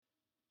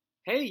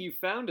Hey, you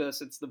found us.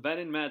 It's the Ben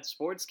and Matt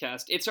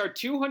Sportscast. It's our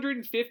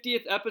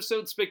 250th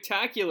episode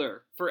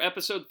spectacular for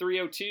episode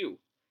 302.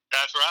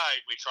 That's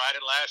right. We tried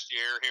it last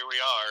year. Here we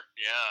are.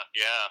 Yeah.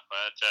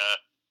 But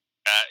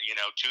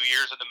 2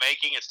 years in the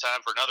making. It's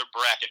time for another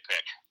bracket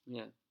pick.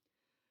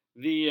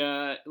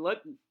 Yeah.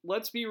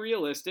 Let's be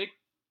realistic.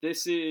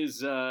 This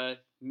is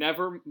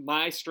never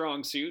my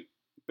strong suit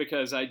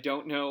because I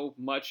don't know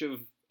much of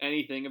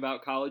anything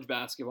about college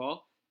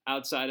basketball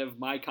outside of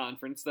my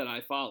conference that I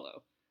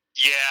follow.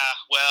 Yeah,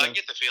 well, I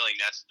get the feeling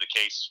that's the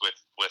case with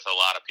a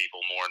lot of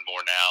people more and more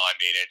now. I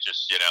mean, it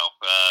just a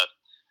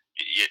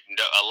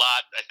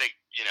lot. I think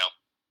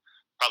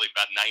probably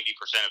about 90%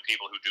 of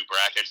people who do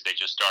brackets, they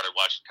just started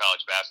watching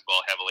college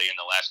basketball heavily in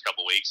the last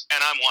couple weeks,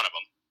 and I'm one of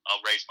them.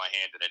 I'll raise my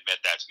hand and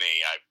admit that's me.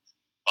 I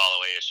follow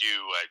ASU,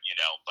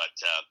 but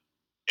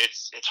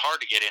it's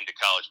hard to get into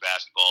college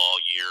basketball all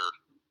year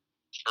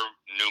for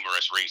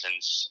numerous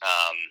reasons.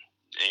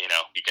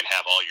 You can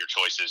have all your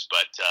choices,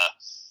 but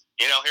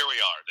here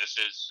we are. This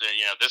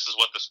is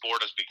what the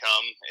sport has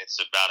become. It's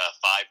about a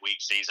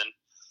 5-week season.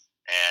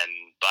 And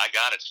by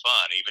God, it's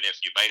fun. Even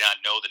if you may not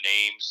know the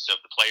names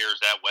of the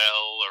players that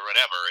well or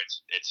whatever,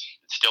 it's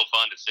still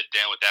fun to sit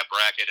down with that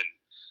bracket and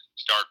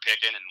start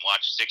picking and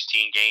watch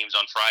 16 games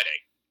on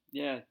Friday.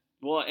 Yeah.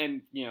 Well,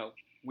 and,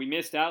 we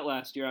missed out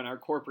last year on our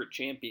corporate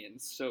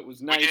champions, so it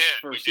was nice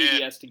for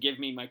CBS to give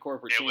me my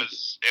corporate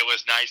champions. It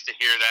was nice to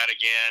hear that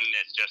again.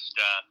 It's just,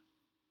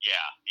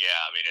 yeah.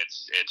 I mean,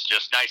 it's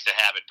just nice to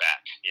have it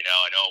back. I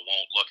know it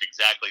won't look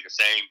exactly the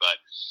same, but,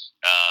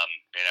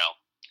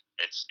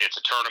 It's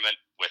a tournament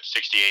with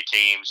 68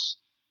 teams,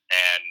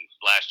 and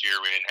last year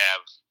we didn't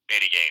have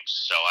any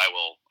games, so I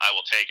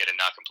will take it and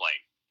not complain.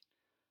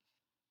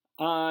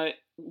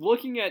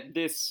 Looking at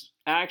this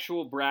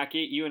actual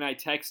bracket, you and I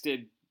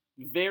texted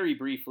very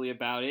briefly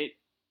about it.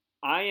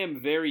 I am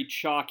very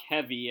chalk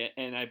heavy,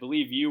 and I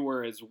believe you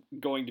were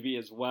going to be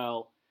as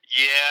well.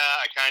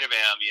 Yeah, I kind of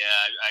am.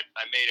 Yeah,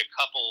 I made a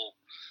couple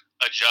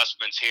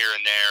adjustments here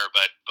and there,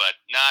 but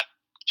not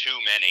too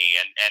many,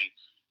 and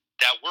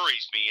that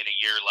worries me in a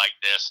year like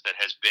this that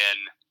has been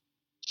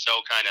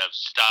so kind of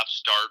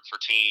stop-start for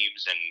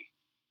teams and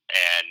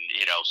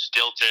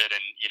stilted,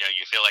 and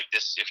you feel like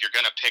this, if you're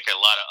going to pick a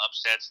lot of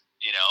upsets,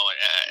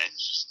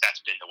 that's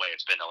been the way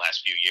it's been the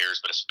last few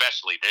years, but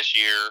especially this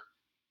year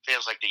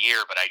feels like the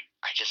year. But I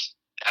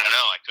don't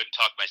know, I couldn't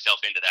talk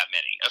myself into that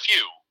many. A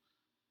few,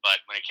 but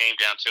when it came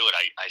down to it,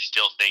 I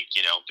still think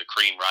the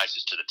cream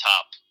rises to the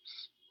top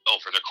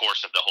over the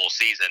course of the whole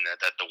season.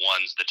 That the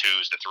ones, the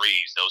twos, the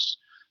threes, those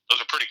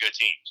are pretty good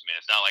teams. I mean,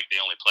 it's not like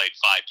they only played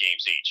 5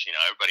 games each.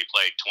 Everybody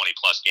played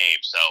 20-plus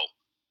games, so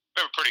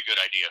we have a pretty good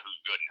idea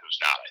who's good and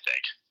who's not, I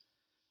think.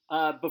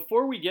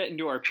 Before we get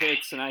into our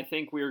picks, and I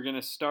think we are going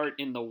to start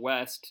in the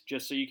West,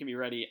 just so you can be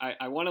ready,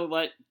 I want to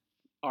let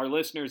our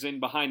listeners in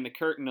behind the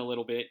curtain a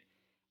little bit.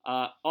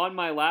 On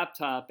my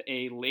laptop,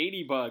 a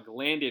ladybug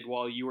landed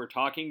while you were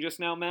talking just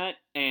now, Matt,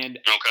 and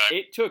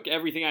It took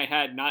everything I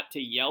had not to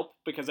yelp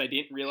because I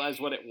didn't realize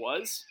what it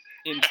was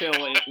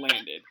until it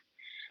landed.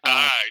 All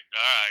right.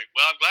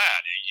 Well, I'm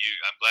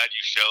glad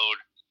you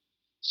showed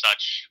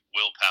such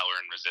willpower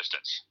and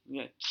resistance.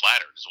 Yeah.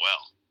 Flattered as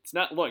well.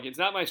 It's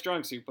not my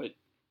strong suit, but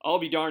I'll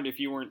be darned if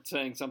you weren't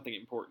saying something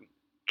important.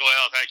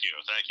 Well, thank you.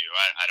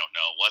 I don't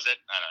know. Was it?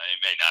 I don't know.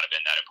 It may not have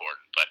been that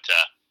important, but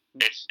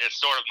it's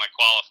sort of my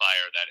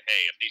qualifier that,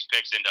 hey, if these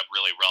picks end up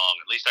really wrong,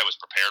 at least I was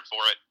prepared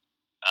for it.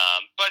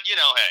 But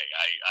hey,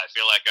 I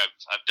feel like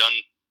I've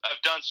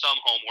done some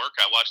homework.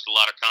 I watched a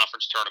lot of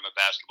conference tournament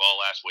basketball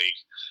last week.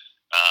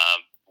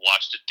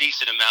 Watched a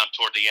decent amount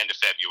toward the end of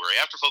February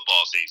after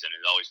football season.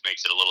 It always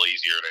makes it a little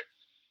easier to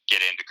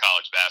get into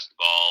college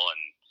basketball,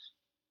 and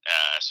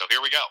so here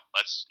we go.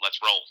 Let's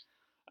roll.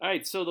 All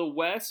right. So the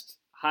West,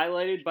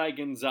 highlighted by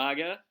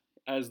Gonzaga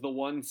as the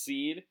 1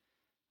 seed.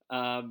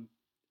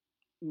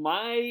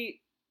 My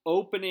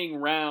opening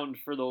round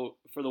for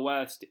the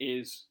West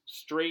is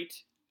straight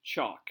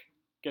chalk.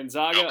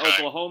 Gonzaga,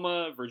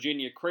 Oklahoma,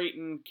 Virginia,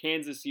 Creighton,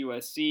 Kansas,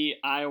 USC,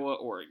 Iowa,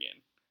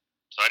 Oregon.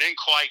 So I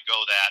didn't quite go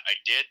that. I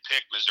did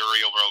pick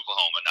Missouri over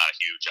Oklahoma. Not a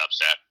huge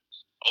upset.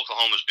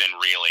 Oklahoma's been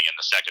reeling in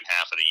the second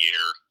half of the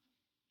year,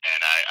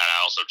 and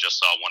I also just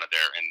saw one of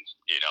their, and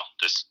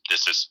this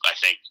is, I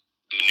think,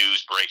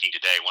 news breaking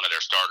today. One of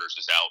their starters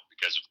is out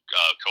because of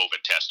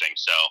COVID testing.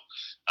 So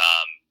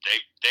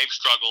they've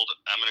struggled.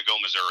 I'm going to go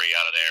Missouri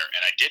out of there,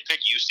 and I did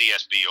pick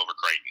UCSB over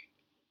Creighton.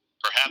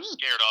 Perhaps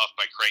scared off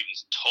by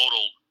Creighton's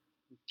total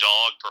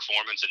dog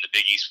performance in the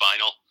Big East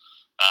final.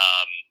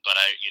 But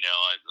I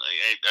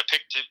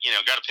picked,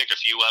 got to pick a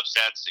few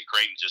upsets, and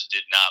Creighton just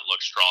did not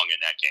look strong in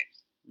that game.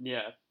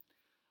 Yeah,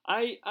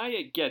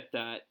 I get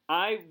that.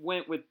 I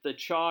went with the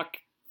chalk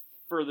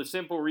for the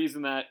simple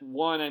reason that,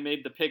 one, I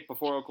made the pick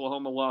before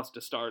Oklahoma lost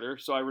a starter,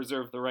 so I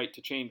reserve the right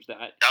to change that.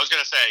 I was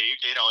going to say,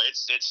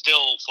 it's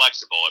still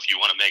flexible if you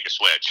want to make a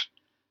switch.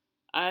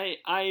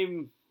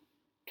 I'm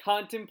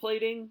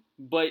contemplating,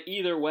 but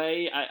either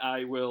way,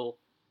 I will,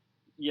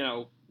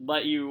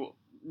 let you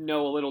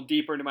know a little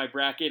deeper into my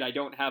bracket. I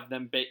don't have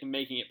them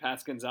making it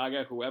past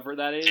Gonzaga, whoever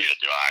that is. Neither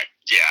do I.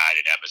 Yeah, I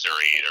didn't have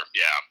Missouri either.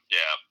 Yeah.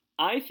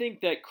 I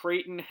think that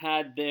Creighton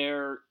had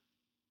their,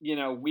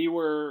 we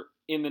were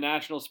in the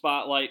national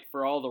spotlight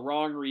for all the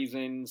wrong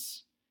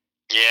reasons.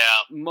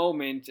 Yeah.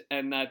 Moment,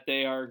 and that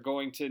they are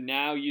going to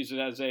now use it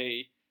as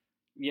a,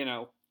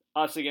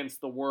 us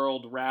against the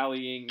world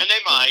rallying. And they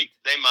might,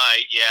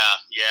 yeah.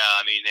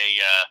 I mean,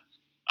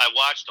 I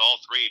watched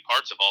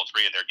parts of all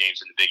three of their games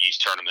in the Big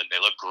East tournament.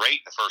 They looked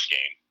great in the first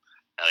game.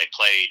 They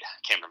played,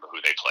 I can't remember who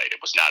they played.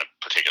 It was not a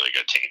particularly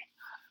good team.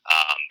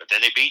 But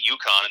then they beat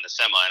UConn in the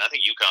semi, and I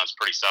think UConn's a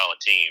pretty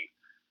solid team.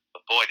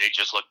 But boy, they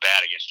just looked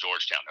bad against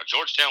Georgetown. Now,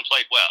 Georgetown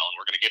played well, and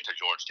we're going to get to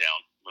Georgetown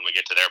when we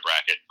get to their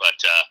bracket. But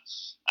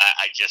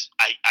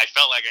I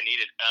felt like I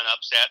needed an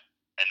upset,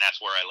 and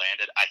that's where I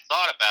landed. I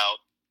thought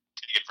about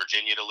taking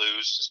Virginia to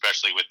lose,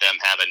 especially with them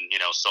having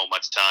so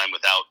much time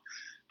without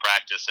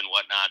practice and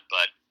whatnot.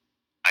 But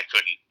I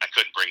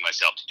couldn't bring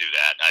myself to do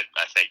that.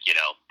 I think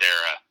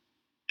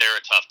they're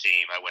a tough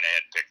team. I went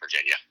ahead and picked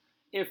Virginia.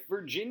 If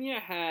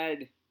Virginia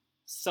had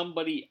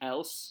somebody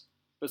else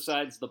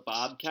besides the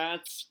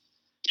Bobcats,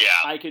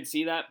 I could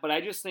see that. But I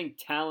just think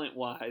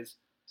talent-wise,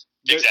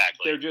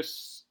 they're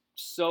just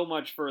so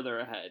much further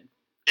ahead.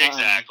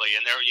 Exactly,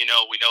 and we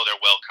know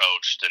they're well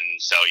coached,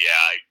 and so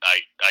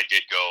I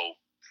did go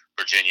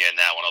Virginia in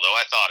that one. Although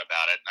I thought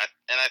about it,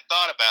 and I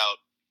thought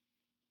about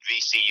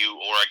VCU,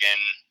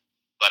 Oregon,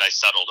 but I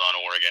settled on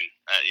Oregon.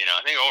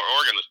 I think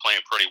Oregon was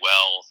playing pretty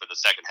well for the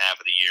second half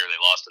of the year. They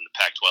lost in the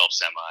Pac-12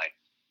 semi,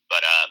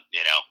 but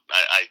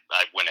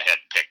I went ahead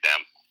and picked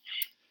them.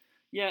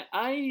 Yeah,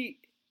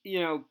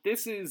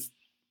 this is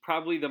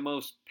probably the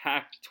most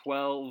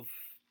Pac-12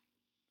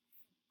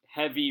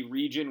 heavy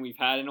region we've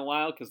had in a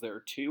while because there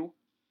are two.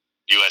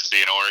 USC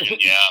and Oregon,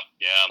 yeah.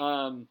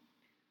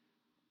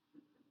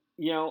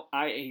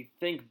 I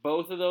think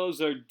both of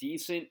those are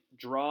decent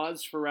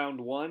draws for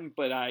round one,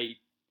 but I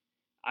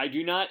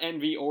do not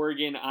envy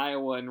Oregon,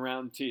 Iowa in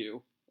round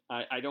two.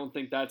 I don't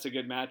think that's a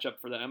good matchup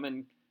for them,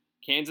 and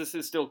Kansas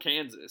is still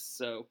Kansas,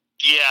 so.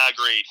 Yeah,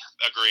 agreed.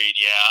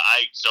 Yeah,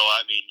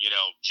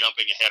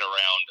 jumping ahead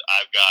around,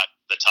 I've got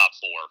the top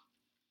four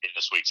in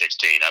the Sweet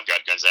 16. I've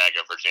got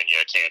Gonzaga, Virginia,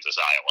 Kansas,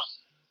 Iowa.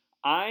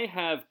 I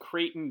have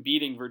Creighton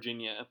beating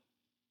Virginia.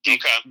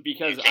 Okay.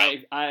 Because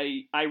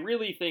I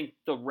really think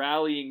the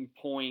rallying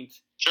point.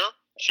 Sure.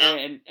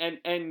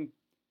 And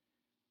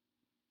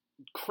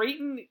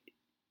Creighton,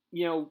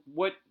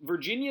 what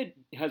Virginia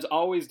has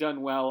always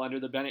done well under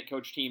the Bennett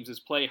coach teams is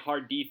play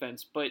hard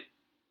defense, but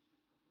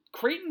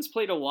Creighton's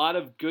played a lot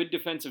of good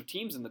defensive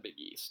teams in the Big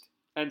East.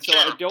 And so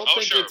I don't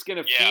think it's going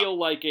to feel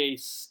like a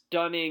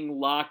stunning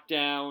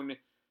lockdown,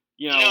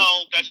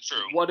 No, that's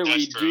true. What do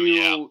we do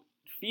yeah.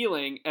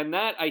 feeling. And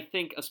that, I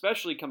think,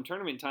 especially come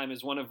tournament time,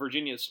 is one of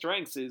Virginia's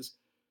strengths is,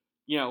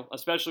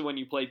 especially when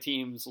you play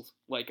teams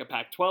like a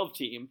Pac-12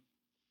 team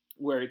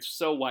where it's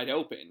so wide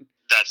open.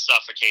 That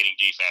suffocating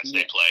defense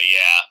they play,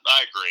 yeah.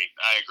 I agree.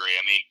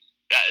 I mean,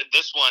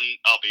 this one,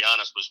 I'll be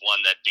honest, was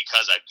one that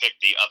because I picked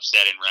the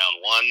upset in round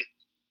one,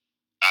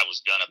 I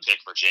was going to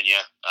pick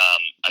Virginia.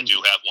 I do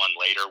have one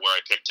later where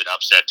I picked an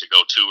upset to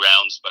go 2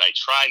 rounds, but I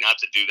try not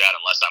to do that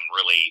unless I'm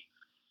really,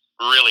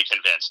 really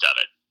convinced of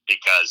it,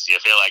 because you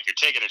feel like you're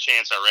taking a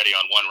chance already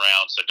on one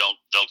round, so don't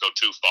go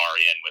too far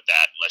in with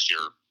that unless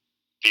you're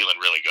feeling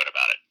really good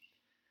about it.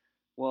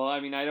 Well,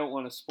 I mean, I don't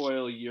want to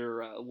spoil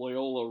your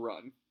Loyola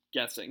run,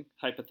 guessing,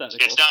 hypothetical.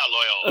 It's not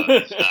Loyola.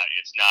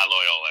 It's not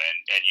Loyola,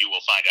 and you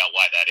will find out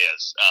why that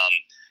is.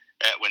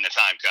 When the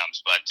time comes,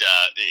 but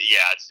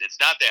it's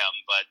not them.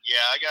 But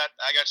yeah, I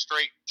got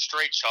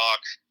straight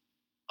chalk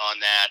on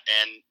that,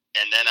 and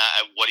then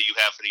what do you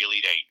have for the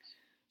Elite Eight?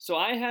 So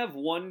I have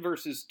 1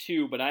 versus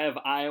 2, but I have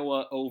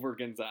Iowa over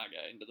Gonzaga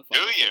into the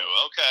final. Do you?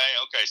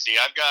 Okay. See,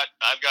 I've got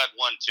 1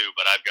 too,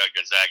 but I've got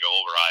Gonzaga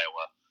over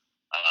Iowa.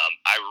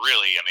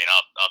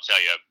 I'll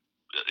tell you,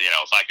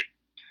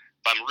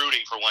 if I'm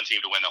rooting for one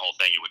team to win the whole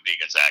thing, it would be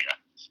Gonzaga.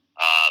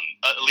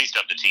 At least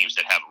of the teams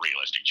that have a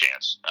realistic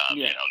chance.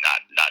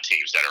 Not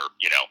teams that are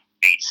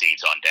 8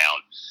 seeds on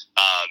down.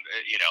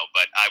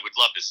 But I would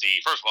love to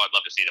see. First of all, I'd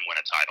love to see them win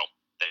a title.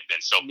 They've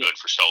been so good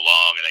for so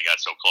long, and they got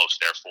so close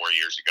there 4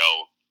 years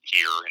ago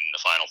here in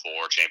the Final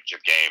Four championship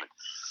game.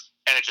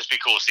 And it'd just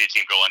be cool to see a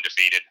team go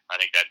undefeated. I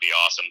think that'd be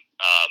awesome.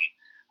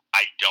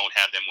 I don't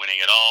have them winning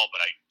at all, but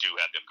I do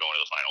have them going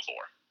to the Final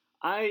Four.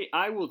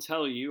 I will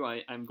tell you,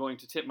 I'm going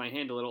to tip my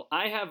hand a little.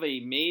 I have a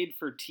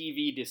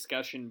made-for-TV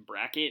discussion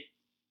bracket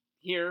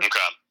here.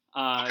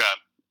 Okay.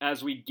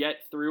 As we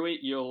get through it,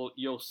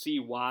 you'll see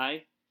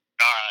why.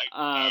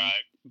 All right.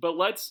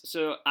 But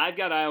so I've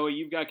got Iowa,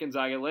 you've got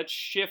Gonzaga. Let's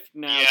shift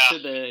now to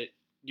do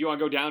you want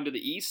to go down to the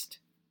East?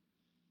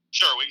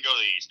 Sure, we can go to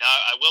the East. Now,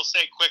 I will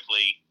say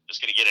quickly, just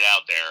going to get it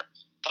out there,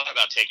 thought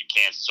about taking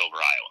Kansas over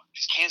Iowa.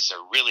 Because Kansas is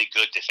a really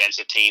good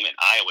defensive team, and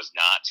Iowa's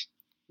not.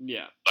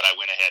 Yeah. But I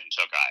went ahead and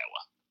took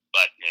Iowa.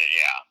 But,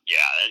 yeah.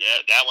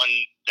 That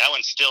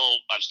one's still,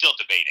 I'm still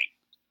debating.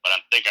 But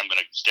I think I'm going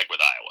to stick with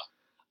Iowa.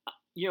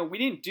 We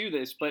didn't do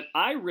this, but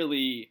I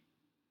really,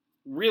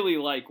 really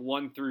like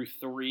 1 through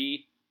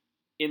 3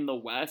 in the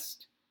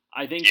West.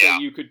 I think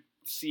that you could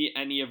see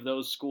any of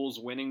those schools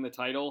winning the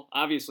title.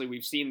 Obviously,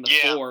 we've seen the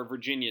Yeah. 4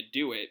 Virginia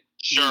do it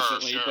Sure,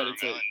 recently, sure. but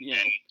it's No, a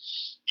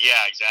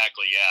yeah,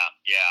 exactly. Yeah.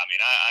 I mean,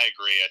 I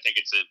agree. I think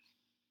it's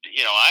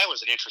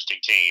Iowa's an interesting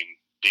team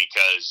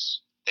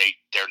because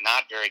they're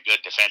not very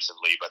good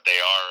defensively, but they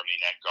are. I mean,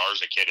 that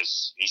Garza kid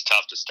he's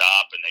tough to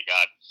stop, and they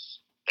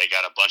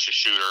got a bunch of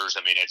shooters.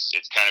 I mean, it's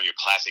kind of your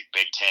classic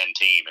Big Ten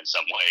team in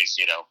some ways.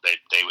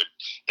 They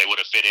would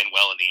have fit in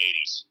well in the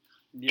 '80s.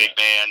 Yeah. Big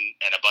man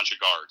and a bunch of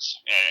guards,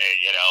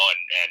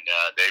 and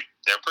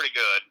they're pretty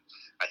good.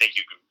 I think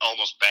you can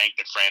almost bank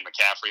that Fran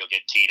McCaffrey will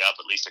get teed up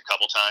at least a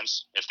couple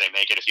times if they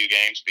make it a few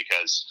games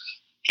because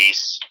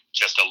he's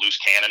just a loose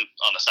cannon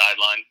on the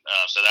sideline.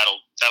 So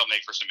that'll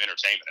make for some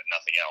entertainment and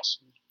nothing else.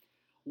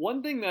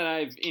 One thing that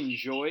I've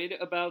enjoyed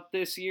about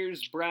this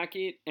year's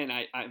bracket, and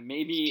I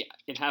maybe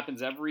it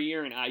happens every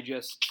year, and I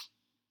just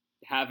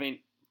haven't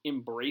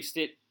embraced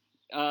it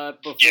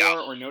before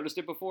or noticed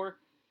it before,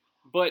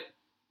 but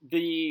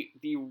the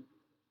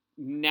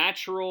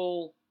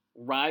natural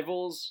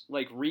rivals,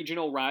 like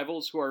regional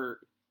rivals who are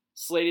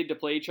slated to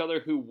play each other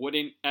who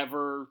wouldn't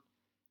ever,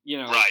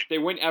 Right. they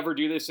wouldn't ever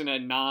do this in a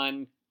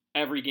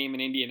non-every game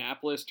in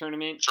Indianapolis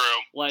tournament.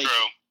 True.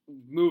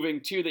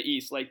 Moving to the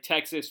East, like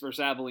Texas versus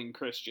Abilene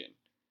Christian.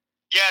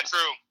 Yeah,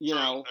 true.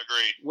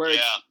 Agreed. Where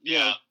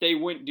they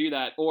wouldn't do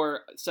that.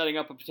 Or setting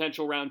up a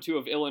potential round 2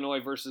 of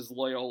Illinois versus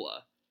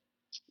Loyola.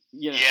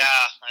 Yeah,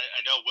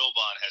 I know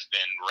Wilbon has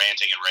been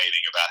ranting and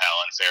raving about how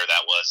unfair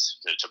that was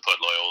to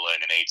put Loyola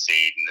in an 8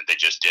 seed, and that they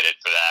just did it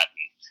for that.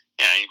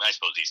 And, I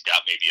suppose he's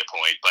got maybe a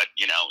point, but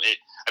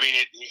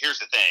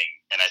here's the thing,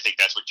 and I think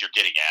that's what you're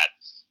getting at.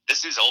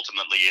 This is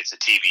ultimately it's a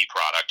TV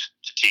product,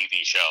 it's a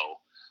TV show,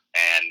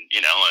 and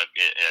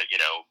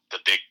the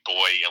big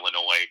boy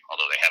Illinois,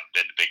 although they haven't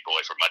been the big boy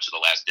for much of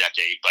the last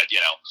decade, but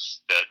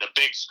the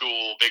big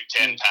school, Big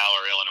Ten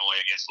power Illinois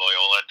against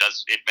Loyola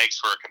makes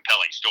for a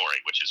compelling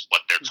story, which is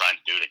what they're trying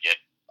to do to get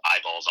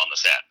eyeballs on the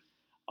set.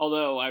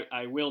 Although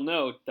I will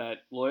note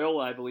that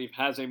Loyola, I believe,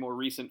 has a more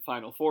recent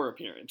Final Four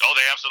appearance. Oh,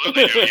 they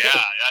absolutely do.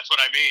 Yeah, that's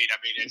what I mean.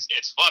 I mean,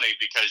 it's funny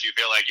because you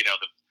feel like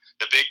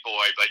the big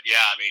boy, but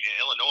yeah, I mean,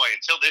 Illinois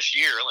until this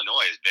year,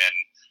 Illinois has been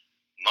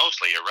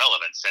mostly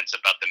irrelevant since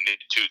about the mid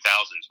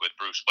 2000s with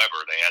Bruce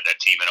Weber. They had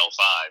that team in 05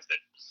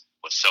 that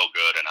was so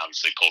good and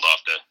obviously pulled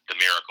off the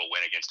miracle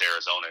win against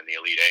Arizona in the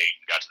Elite Eight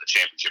and got to the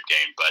championship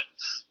game. But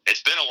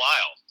it's been a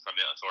while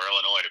for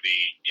Illinois to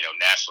be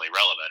nationally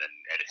relevant, and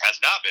it has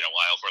not been a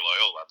while for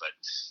Loyola. But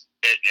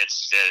it's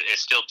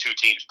still two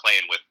teams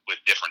playing with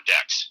different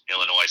decks.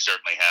 Illinois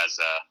certainly has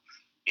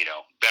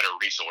better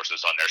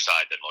resources on their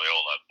side than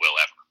Loyola will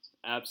ever.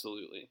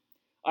 Absolutely.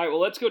 All right,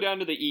 well, let's go down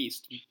to the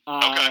East.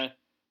 Okay.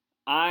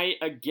 I,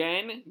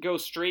 again, go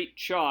straight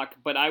chalk,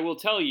 but I will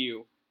tell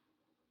you,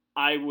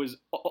 I was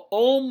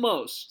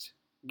almost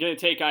going to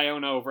take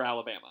Iona over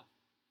Alabama.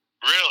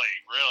 Really?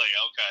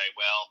 Okay.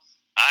 Well,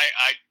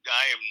 I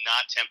am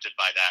not tempted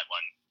by that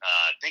one.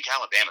 I think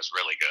Alabama's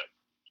really good.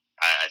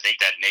 I think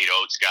that Nate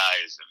Oates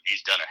guy,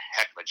 he's done a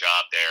heck of a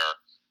job there.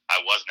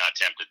 I was not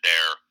tempted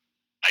there.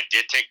 I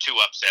did take 2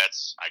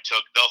 upsets. I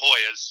took the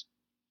Hoyas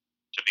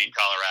to beat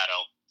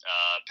Colorado.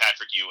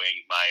 Patrick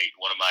Ewing,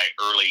 one of my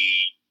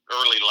early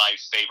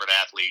life favorite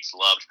athletes,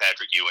 loved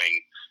Patrick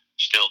Ewing.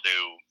 Still do.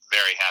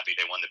 Very happy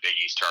they won the Big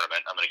East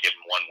tournament. I'm going to give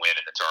them 1 win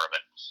in the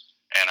tournament.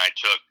 And I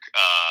took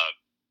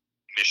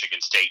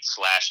Michigan State /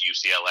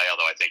 UCLA,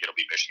 although I think it'll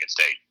be Michigan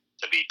State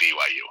to beat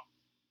BYU.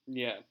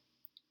 Yeah.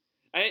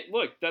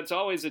 Look, that's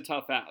always a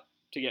tough out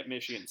to get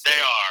Michigan State. They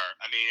are.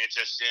 I mean, it's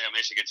just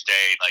Michigan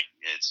State.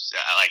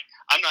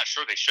 I'm not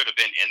sure they should have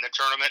been in the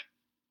tournament,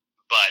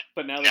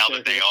 but now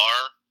that they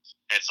are,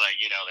 it's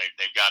like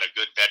they've got a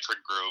good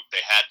veteran group.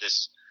 They had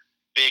this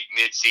big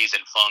mid-season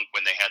funk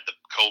when they had the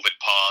COVID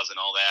pause and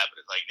all that, but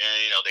it's like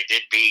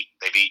they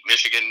beat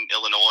Michigan,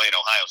 Illinois, and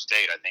Ohio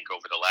State, I think,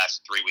 over the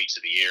last 3 weeks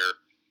of the year.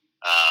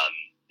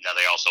 Now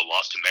they also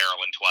lost to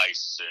Maryland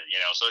twice,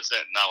 so it's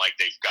not like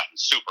they've gotten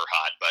super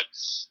hot, but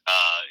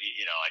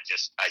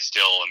I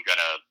still am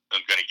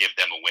gonna give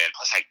them a win.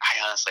 Plus, I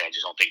honestly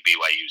just don't think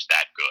BYU's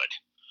that good.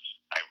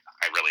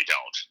 I really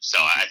don't. So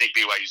I think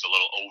BYU's a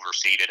little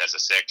overseeded as a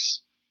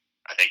 6.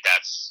 I think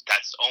that's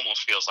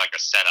almost feels like a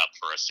setup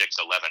for a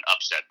 6-11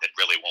 upset that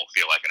really won't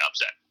feel like an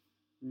upset.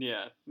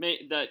 Yeah,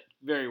 that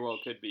very well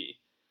could be.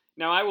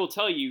 Now, I will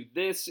tell you,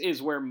 this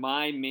is where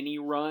my mini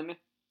run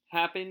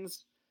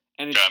happens,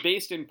 and it's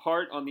based in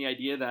part on the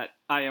idea that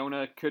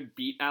Iona could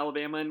beat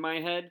Alabama in my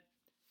head.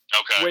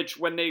 Okay. Which,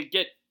 when they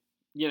get,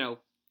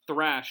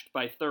 thrashed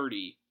by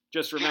 30,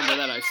 just remember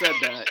that I said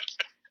that.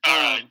 All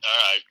right.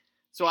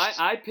 So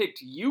I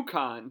picked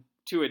UConn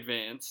to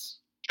advance.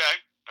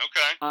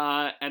 Okay.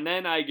 And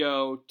then I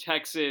go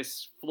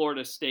Texas,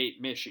 Florida State,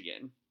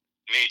 Michigan.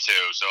 Me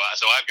too. So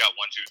I've got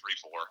 1, 2, 3,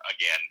 4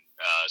 again.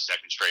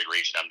 Second straight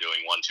region. I'm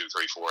doing 1, 2,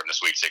 3, 4 in the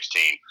Sweet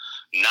 16.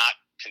 Not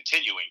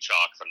continuing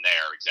chalk from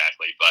there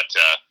exactly, but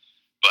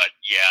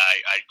yeah,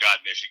 I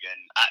got Michigan.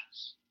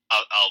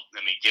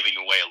 giving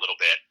away a little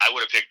bit, I would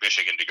have picked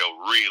Michigan to go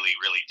really,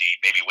 really deep,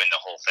 maybe win the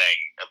whole thing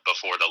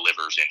before the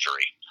Livers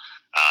injury.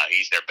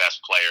 He's their best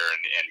player,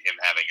 and him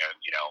having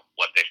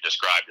what they've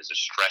described as a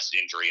stress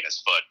injury in his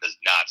foot does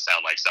not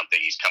sound like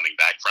something he's coming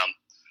back from.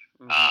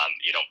 Mm-hmm.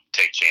 You don't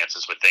take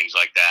chances with things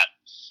like that.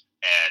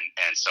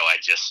 And so I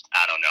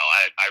don't know.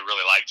 I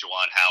really like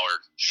Juwan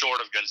Howard. Short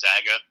of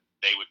Gonzaga,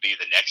 they would be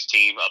the next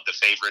team of the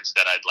favorites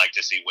that I'd like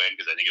to see win,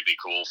 because I think it'd be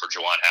cool for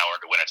Juwan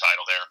Howard to win a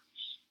title there.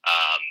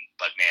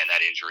 But man, that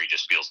injury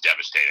just feels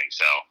devastating.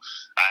 So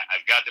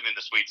I've got them in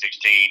the Sweet 16.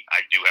 I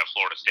do have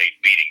Florida State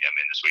beating them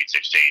in the Sweet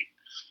 16.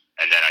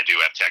 And then I do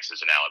have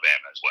Texas and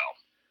Alabama as well.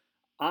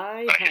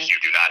 I guess you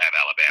do not have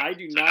Alabama. I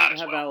do not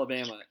have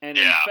Alabama. And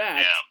in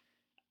fact,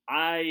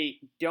 I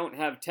don't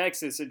have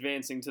Texas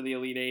advancing to the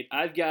Elite Eight.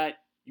 I've got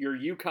your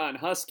UConn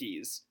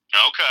Huskies.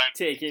 Okay.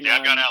 Taking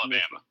I've got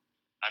Alabama.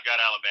 I've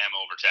got Alabama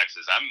over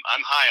Texas.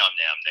 I'm high on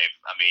them.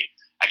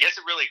 I guess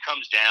it really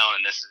comes down,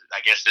 and this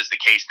is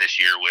the case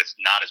this year with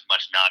not as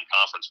much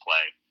non-conference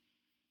play.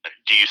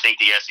 Do you think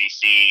the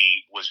SEC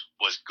was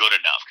good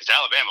enough? Because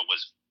Alabama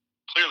was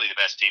clearly the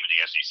best team in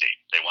the SEC.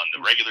 They won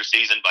the regular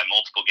season by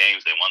multiple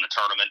games. They won the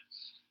tournament.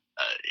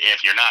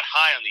 If you're not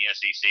high on the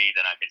SEC,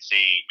 then I could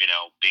see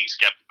being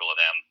skeptical of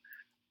them.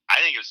 I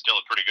think it was still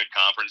a pretty good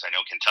conference. I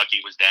know Kentucky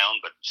was down,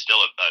 but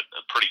still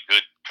a pretty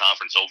good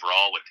conference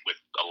overall with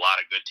a lot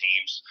of good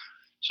teams.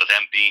 So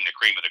them being the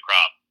cream of the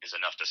crop is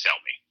enough to sell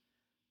me.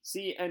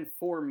 See, and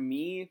for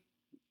me,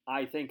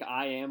 I think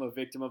I am a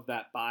victim of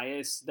that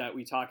bias that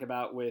we talk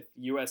about with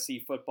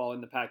USC football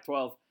in the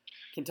Pac-12.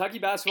 Kentucky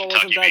basketball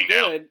wasn't that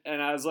good,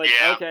 and I was like,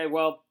 okay,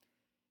 well,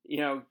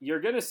 you're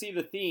going to see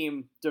the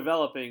theme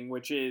developing,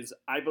 which is,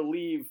 I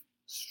believe,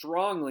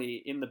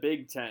 strongly in the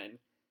Big Ten.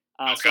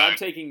 So I'm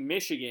taking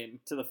Michigan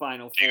to the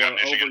Final Four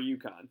over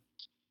UConn.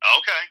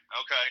 Okay.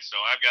 So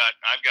I've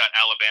got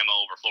Alabama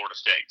over Florida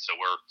State. So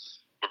we're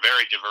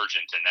very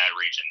divergent in that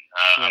region.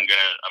 I'm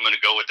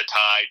gonna go with the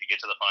Tide to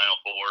get to the Final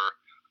Four.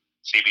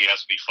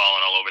 CBS will be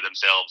falling all over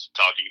themselves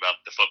talking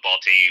about the football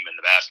team and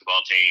the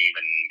basketball team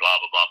and blah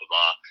blah blah blah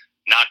blah.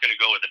 Not going to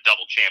go with a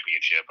double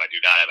championship. I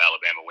do not have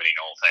Alabama winning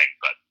the whole thing,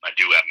 but I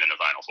do have them in the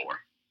Final Four.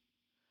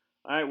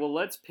 All right, well,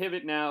 let's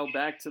pivot now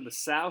back to the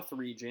South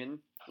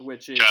region,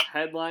 which is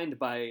headlined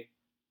by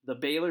the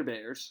Baylor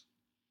Bears.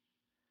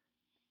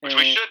 Which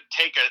we should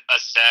take a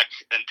sec,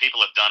 and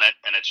people have done it,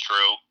 and it's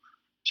true,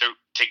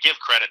 to give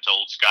credit to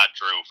old Scott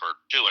Drew for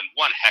doing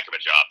one heck of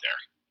a job there.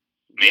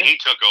 I mean, he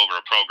took over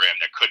a program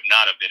that could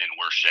not have been in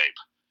worse shape,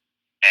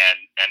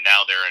 and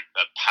now they're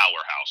a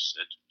powerhouse.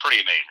 It's pretty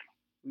amazing.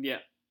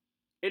 Yeah.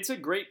 It's a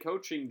great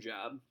coaching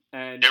job,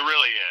 and it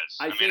really is.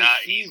 I think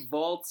he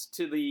vaults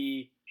to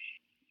the,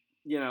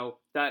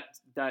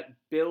 that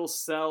Bill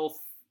Self,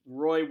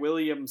 Roy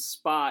Williams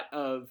spot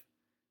of,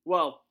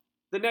 well,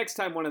 the next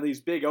time one of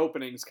these big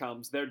openings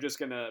comes, they're just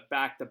gonna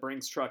back the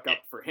Brinks truck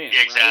up for him.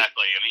 Exactly.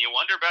 Right? I mean, you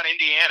wonder about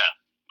Indiana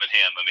with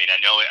him. I mean, I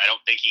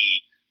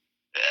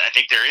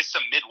think there is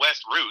some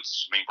Midwest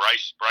roots. I mean,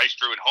 Bryce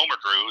Drew and Homer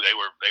Drew, they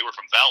were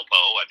from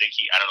Valpo. I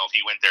don't know if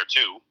he went there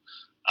too.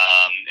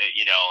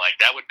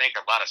 That would make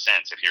a lot of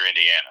sense if you're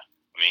Indiana.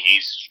 I mean,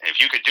 if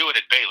you could do it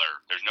at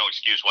Baylor, there's no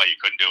excuse why you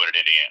couldn't do it at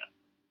Indiana.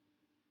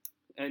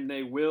 And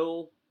they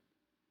will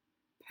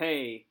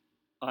pay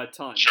a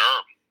ton.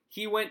 Sure.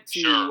 He went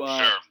to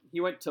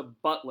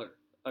Butler,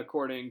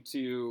 according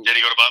to. Did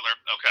he go to Butler?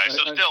 Okay,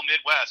 so still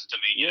Midwest to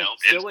me.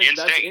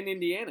 That's in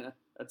Indiana.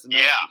 That's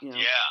another,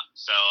 yeah.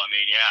 So I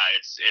mean,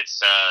 it's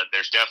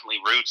there's definitely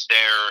roots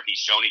there. He's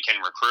shown he can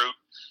recruit.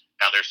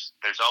 Now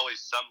there's always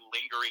some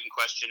lingering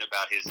question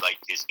about his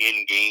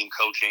in-game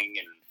coaching,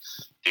 and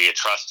do you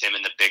trust him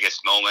in the biggest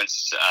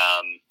moments?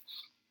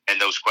 And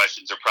those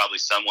questions are probably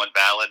somewhat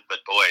valid. But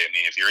boy, I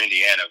mean, if you're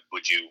Indiana,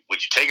 would you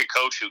take a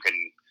coach who can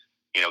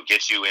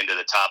get you into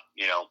the top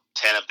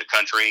 10 of the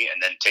country, and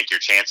then take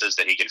your chances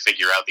that he can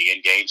figure out the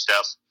in-game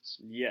stuff?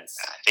 Yes,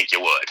 I think you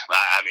would.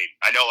 I mean,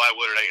 I know I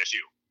would at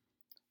ASU.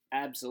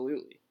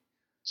 Absolutely.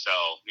 So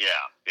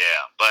yeah.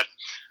 But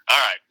all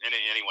right.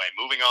 Anyway,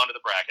 moving on to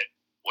the bracket.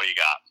 What do you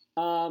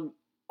got?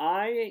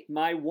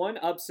 My one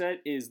upset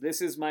is,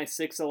 this is my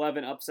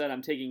 6-11 upset.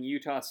 I'm taking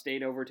Utah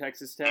State over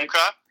Texas Tech.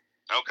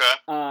 Okay.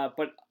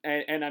 But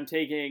I'm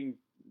taking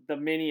the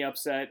mini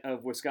upset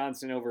of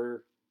Wisconsin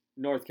over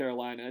North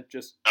Carolina,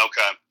 just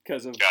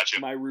because of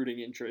my rooting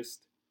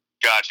interest.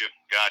 Gotcha.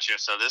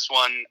 So this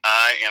one,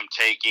 I am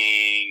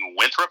taking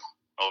Winthrop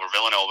over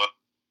Villanova.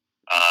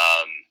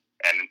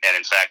 And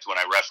in fact, when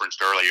I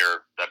referenced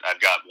earlier that I've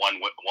got one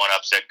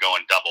upset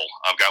going double,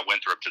 I've got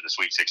Winthrop to the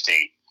Sweet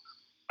 16.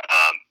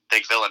 I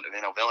think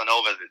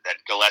Villanova, that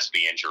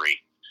Gillespie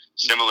injury,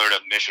 similar to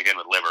Michigan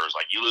with Livers,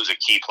 like you lose a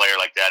key player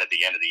like that at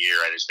the end of the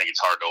year, I just think it's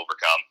hard to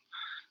overcome.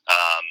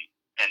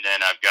 And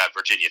then I've got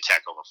Virginia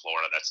Tech over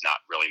Florida. That's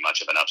not really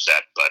much of an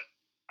upset, but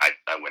I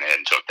went ahead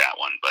and took that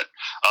one. But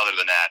other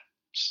than that,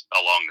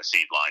 along the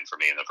seed line for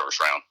me in the first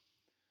round.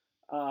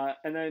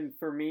 And then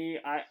for me,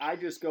 I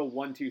just go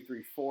 1, 2,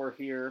 3, 4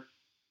 here.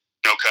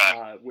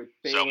 Okay. With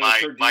So Baylor, my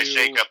Purdue.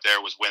 shakeup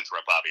there was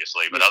Winthrop,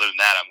 obviously, but Yeah. other than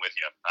that, I'm with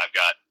you.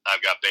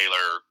 I've got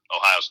Baylor,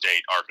 Ohio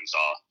State,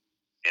 Arkansas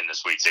in the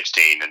Sweet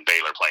 16, and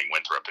Baylor playing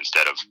Winthrop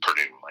instead of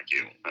Purdue, like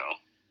you.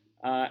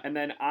 And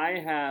then I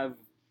have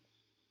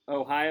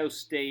Ohio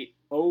State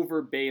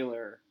over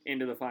Baylor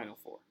into the Final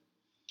Four.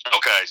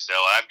 Okay, so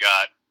I've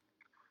got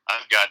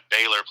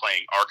Baylor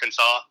playing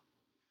Arkansas.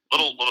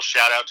 Little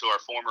shout out to our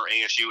former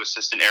ASU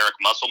assistant Eric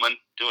Musselman,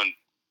 doing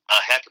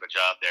a heck of a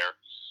job there.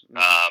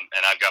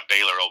 And I've got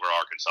Baylor over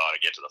Arkansas to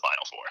get to the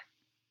Final Four.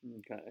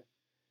 Okay.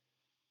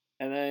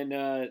 And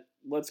then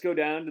let's go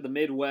down to the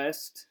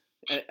Midwest.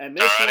 And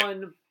this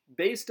one,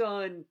 based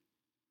on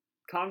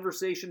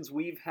conversations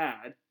we've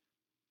had,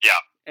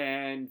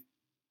 and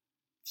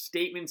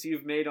statements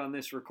you've made on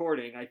this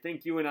recording, I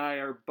think you and I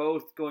are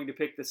both going to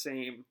pick the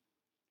same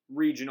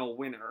regional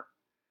winner.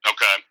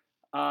 Okay.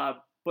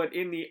 But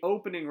in the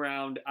opening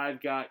round, I've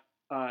got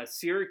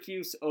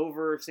Syracuse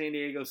over San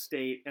Diego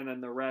State, and then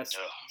the rest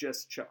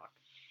just chalk.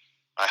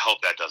 I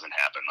hope that doesn't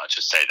happen. Let's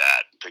just say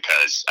that,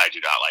 because I do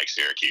not like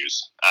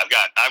Syracuse. I've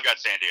got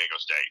San Diego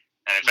State,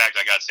 and in fact,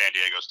 I got San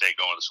Diego State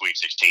going to the Sweet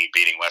 16,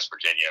 beating West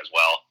Virginia as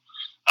well.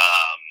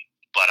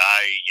 But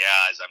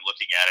as I'm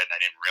looking at it, and I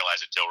didn't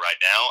realize it till right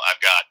now,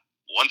 I've got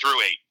 1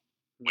 through 8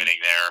 winning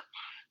there.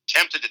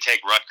 Tempted to take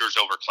Rutgers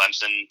over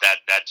Clemson.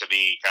 That to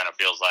me kind of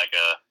feels like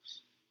a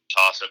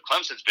toss-up.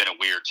 Clemson's been a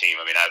weird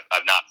team. I mean,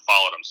 I've not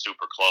followed them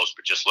super close,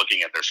 but just looking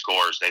at their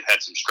scores, they've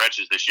had some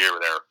stretches this year where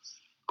they're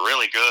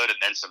really good,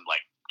 and then some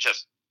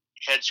just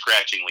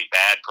head-scratchingly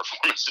bad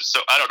performances.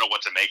 So I don't know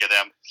what to make of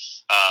them.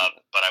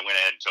 But I went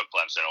ahead and took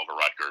Clemson over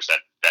Rutgers.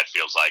 That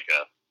feels like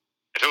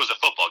if it was a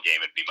football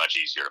game, it'd be much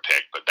easier to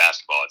pick. But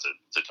basketball,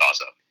 it's a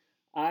toss-up.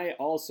 I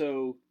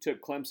also took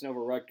Clemson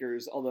over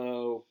Rutgers,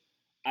 although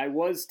I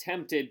was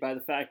tempted by the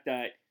fact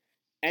that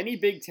any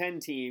Big Ten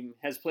team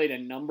has played a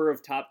number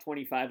of top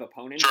 25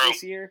 opponents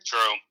this year. True.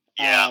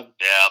 Yeah.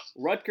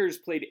 Rutgers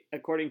played,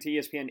 according to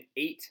ESPN,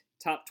 8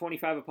 top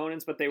 25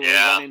 opponents, but they were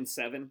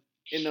 1-7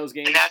 in those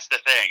games. And that's the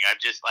thing. I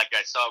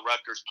saw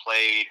Rutgers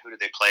played. Who did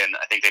they play?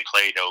 I think they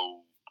played.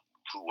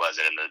 Who was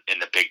it in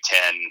the Big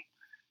Ten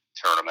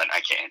tournament?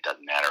 It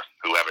doesn't matter.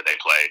 Whoever they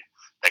played,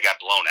 they got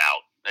blown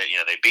out.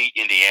 They beat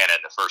Indiana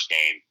in the first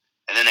game,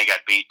 and then they got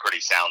beat pretty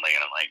soundly.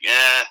 And I'm like,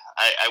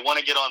 I want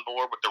to get on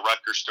board with the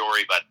Rutgers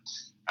story, but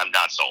I'm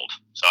not sold.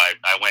 So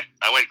I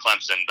went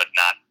Clemson, but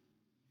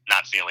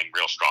not feeling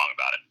real strong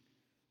about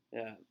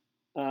it.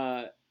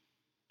 Yeah.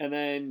 And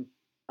then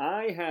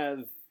I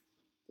have,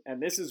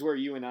 and this is where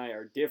you and I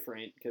are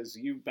different because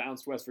you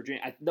bounced West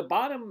Virginia. The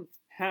bottom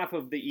half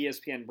of the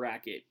ESPN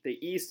bracket, the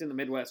East and the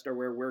Midwest, are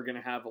where we're going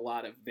to have a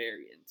lot of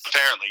variance.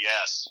 Apparently,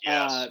 yes.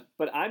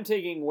 But I'm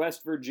taking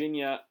West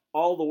Virginia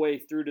all the way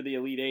through to the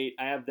Elite Eight.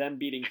 I have them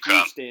beating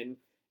Houston,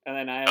 and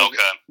then I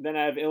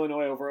have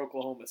Illinois over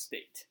Oklahoma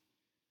State.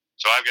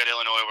 So I've got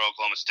Illinois over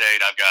Oklahoma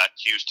State. I've got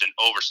Houston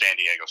over San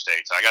Diego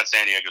State. So I got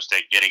San Diego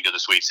State getting to the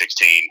Sweet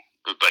 16,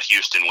 but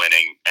Houston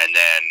winning, and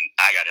then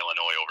I got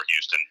Illinois over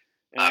Houston.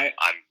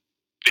 I'm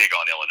big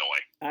on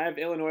Illinois. I have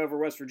Illinois over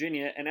West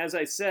Virginia, and as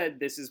I said,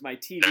 this is my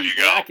TV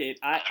bracket.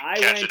 I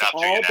went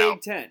all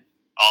Big Ten.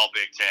 All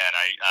Big Ten.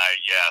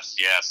 Yes.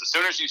 As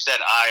soon as you said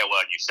Iowa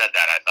and you said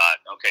that, I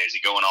thought, okay, is he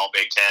going all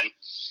Big Ten?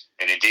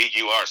 And indeed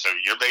you are. So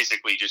you're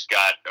basically just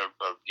got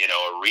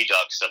a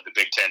redux of the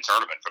Big Ten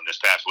tournament from this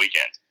past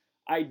weekend.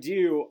 I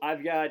do.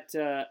 I've got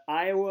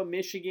Iowa,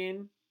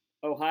 Michigan,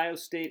 Ohio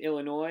State,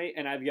 Illinois,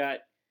 and I've got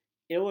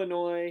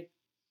Illinois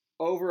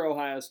over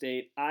Ohio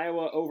State,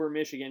 Iowa over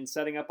Michigan,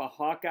 setting up a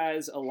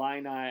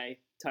Hawkeyes-Illini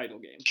title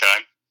game.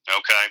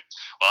 Okay.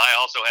 Well, I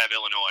also have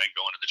Illinois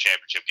going to the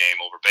championship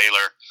game over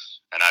Baylor,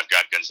 and I've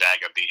got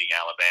Gonzaga beating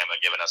Alabama,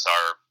 giving us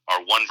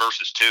our 1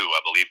 versus 2.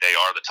 I believe they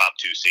are the top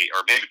 2 seed,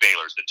 or maybe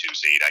Baylor's the 2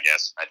 seed. I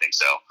guess I think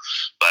so.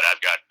 But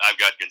I've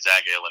got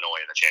Gonzaga,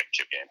 Illinois in the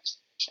championship game.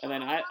 And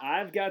then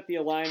I've got the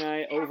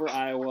Illini over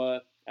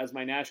Iowa as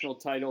my national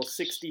title,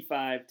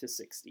 65-60.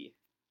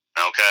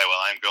 Okay,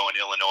 well, I'm going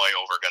Illinois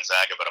over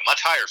Gonzaga, but a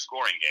much higher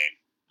scoring game.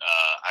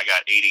 I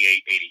got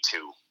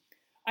 88-82.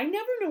 I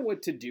never know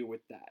what to do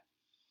with that.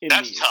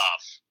 That's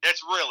tough.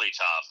 That's really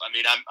tough. I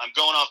mean, I'm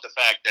going off the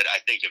fact that I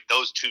think if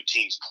those 2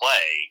 teams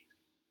play,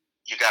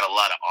 you got a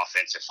lot of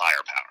offensive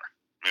firepower.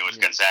 I mean,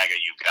 with Gonzaga,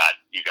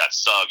 you got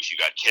Suggs, you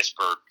got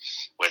Kispert.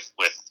 With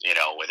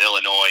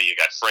Illinois, you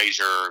got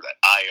Frazier, that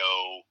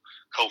Io,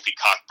 Kofi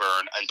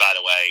Cockburn. And by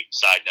the way,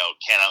 side note,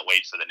 cannot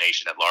wait for the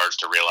nation at large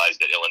to realize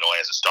that Illinois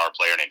has a star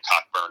player named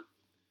Cockburn.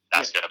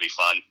 That's going to be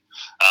fun.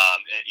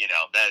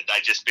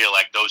 I just feel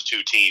like those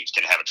 2 teams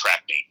can have a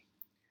track meet.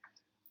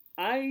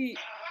 I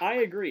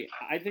agree.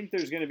 I think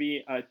there's going to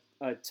be a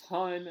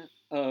ton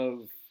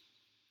of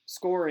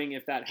scoring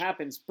if that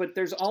happens, but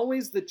there's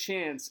always the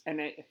chance,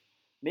 and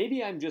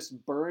maybe I'm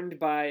just burned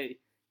by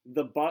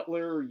the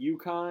Butler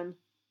UConn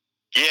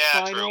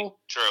final,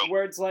 true.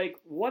 Where it's like,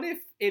 what if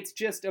it's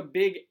just a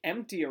big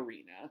empty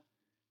arena?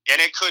 And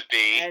it could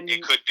be.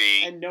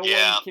 And no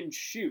one can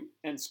shoot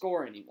and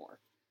score anymore.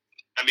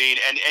 I mean,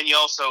 and you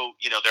also,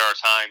 there are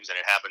times, and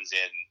it happens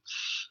in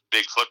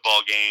big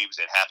football games.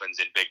 It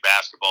happens in big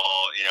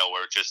basketball,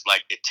 where it just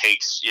like it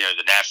takes,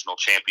 the national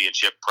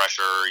championship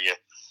pressure.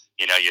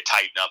 You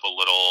tighten up a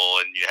little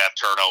and you have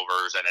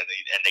turnovers and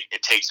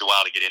it takes a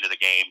while to get into the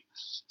game.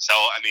 So,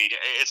 I mean,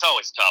 it's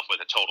always tough with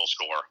a total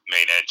score. I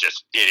mean,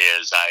 it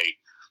is.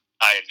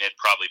 I admit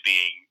probably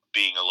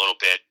being a little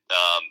bit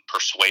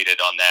persuaded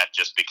on that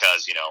just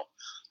because,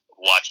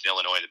 watching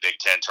Illinois in the Big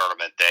Ten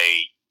tournament,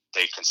 they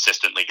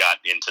consistently got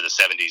into the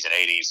 70s and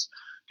 80s.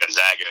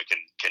 Gonzaga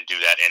can do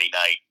that any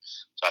night.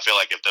 So I feel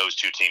like if those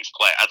two teams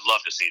play, I'd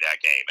love to see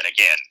that game. And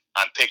again,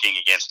 I'm picking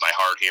against my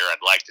heart here.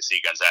 I'd like to see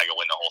Gonzaga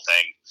win the whole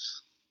thing.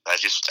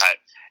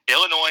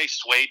 Illinois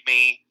swayed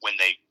me when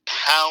they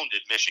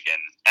pounded Michigan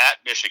at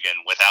Michigan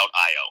without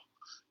Io.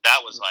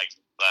 That was like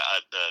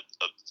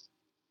the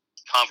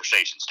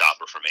conversation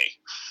stopper for me.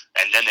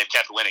 And then they've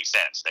kept winning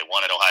since. They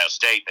won at Ohio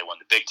State. They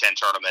won the Big Ten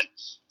tournament.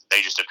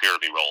 They just appear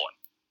to be rolling.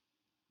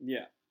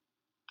 Yeah.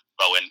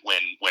 But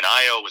when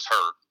Io was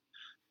hurt,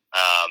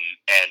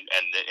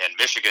 and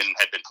Michigan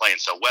had been playing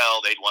so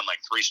well, they'd won like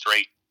 3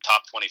 straight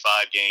top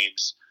 25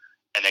 games,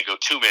 and they go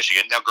to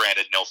Michigan. Now,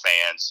 granted, no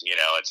fans.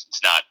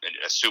 It's not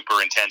a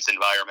super intense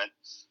environment,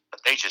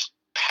 but they just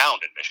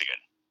pounded Michigan,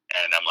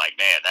 and I'm like,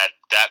 man,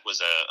 that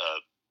was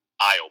a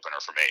eye opener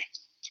for me.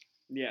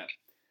 Yeah,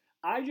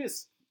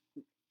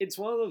 it's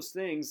one of those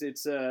things.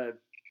 It's a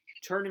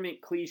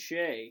tournament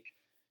cliche,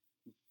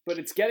 but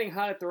it's getting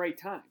hot at the right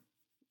time.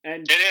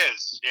 And it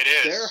is.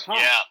 They're hot.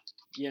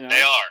 Yeah,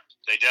 they are.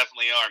 They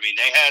definitely are. I mean,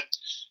 they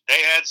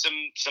had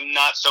some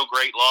not so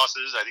great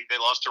losses. I think they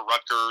lost to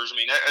Rutgers. I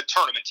mean, a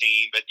tournament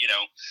team, but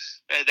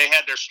they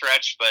had their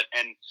stretch.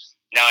 And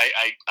now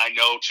I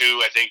know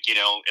too. I think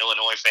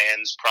Illinois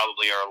fans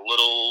probably are a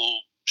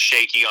little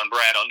shaky on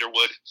Brad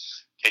Underwood.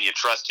 Can you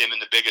trust him in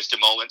the biggest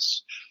of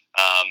moments?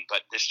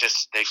 But it's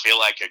just they feel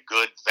like a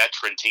good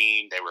veteran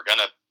team. They were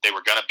gonna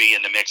be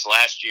in the mix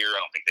last year. I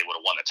don't think they would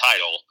have won the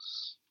title,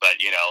 but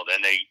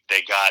then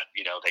they got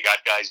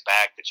guys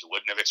back that you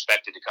wouldn't have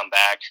expected to come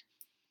back.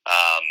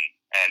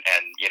 And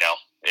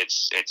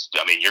it's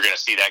I mean, you're gonna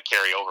see that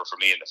carry over for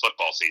me in the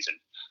football season.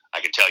 I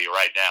can tell you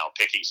right now,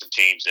 picking some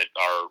teams that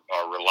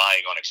are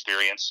relying on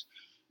experience,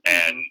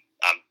 and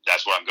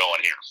that's where I'm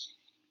going here.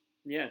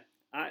 Yeah,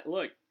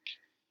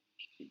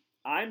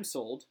 I'm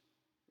sold.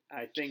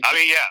 I think. I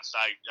mean, yes.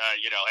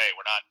 Hey,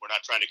 we're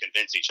not trying to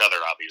convince each other,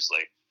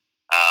 obviously.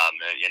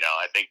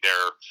 I think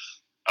they're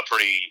a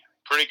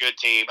pretty good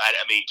team.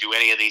 I mean, do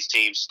any of these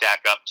teams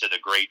stack up to the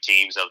great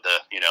teams of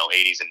the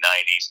 80s and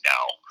 90s? No.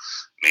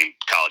 I mean,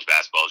 college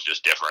basketball is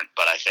just different.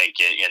 But I think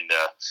in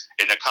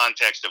the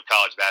context of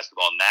college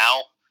basketball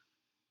now,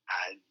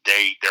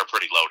 they're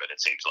pretty loaded.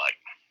 It seems like.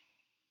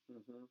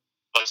 Mm-hmm.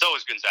 But so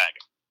is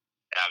Gonzaga.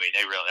 I mean,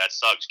 that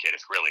Suggs kid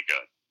is really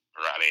good.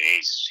 I mean,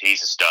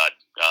 he's a stud.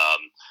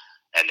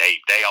 And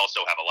they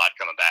also have a lot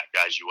coming back,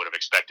 guys you would have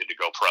expected to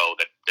go pro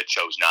that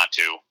chose not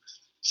to.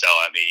 So,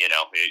 I mean,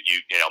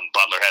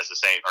 Butler has the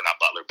same, or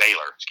not Butler,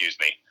 Baylor, excuse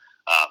me.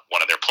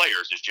 One of their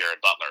players is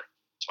Jared Butler.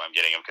 That's why I'm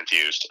getting him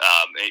confused.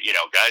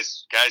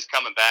 Guys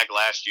coming back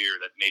last year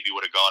that maybe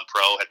would have gone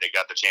pro had they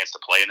got the chance to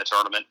play in the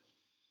tournament.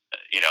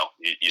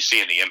 You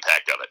see the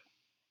impact of it.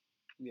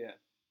 Yeah.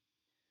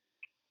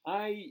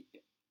 I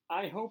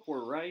hope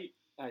we're right.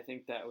 I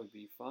think that would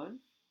be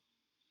fun.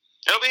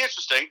 It'll be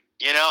interesting.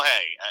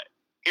 Hey,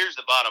 here's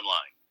the bottom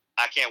line.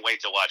 I can't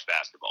wait to watch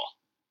basketball.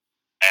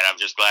 And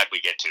I'm just glad we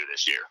get to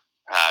this year.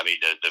 I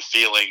mean, the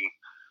feeling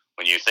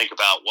when you think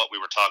about what we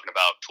were talking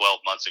about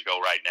 12 months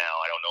ago right now,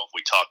 I don't know if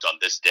we talked on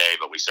this day,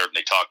 but we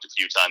certainly talked a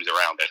few times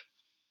around it.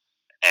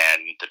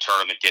 And the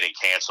tournament getting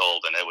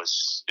canceled, and it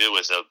was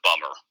a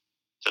bummer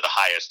to the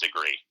highest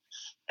degree.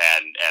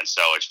 And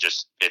so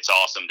it's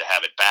awesome to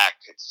have it back.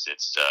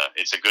 It's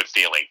a good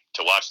feeling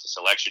to watch the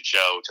selection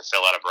show, to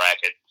fill out a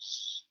bracket,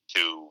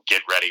 to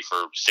get ready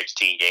for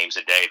 16 games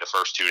a day the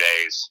first 2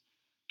 days.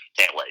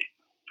 Can't wait.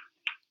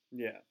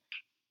 Yeah.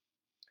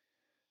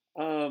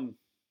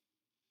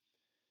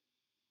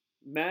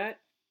 Matt,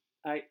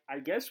 I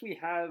guess we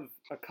have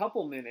a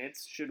couple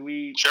minutes. Should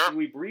we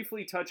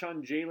briefly touch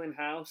on Jalen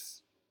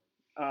House?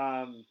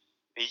 Tayshaun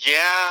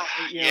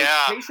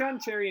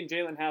Cherry and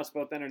Jalen House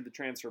both entered the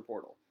transfer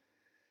portal.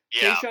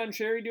 Yeah. Tayshaun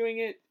Cherry doing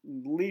it,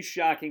 least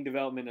shocking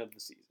development of the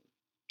season.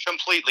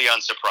 Completely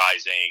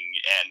unsurprising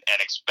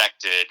and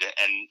expected,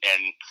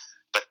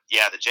 but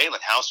yeah, the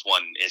Jalen House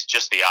one is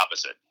just the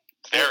opposite.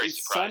 Very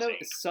surprising.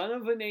 Son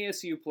of an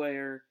ASU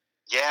player.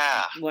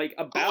 Yeah, who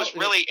was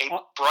really a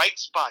bright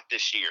spot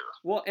this year.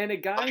 Well, and a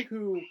guy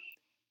who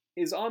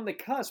is on the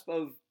cusp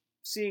of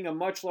seeing a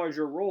much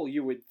larger role,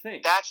 you would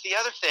think. That's the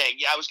other thing.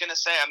 Yeah, I was going to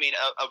say, I mean,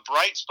 a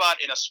bright spot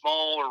in a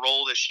smaller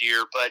role this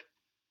year, but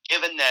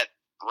given that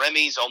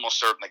Remy's almost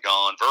certainly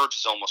gone, Verge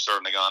is almost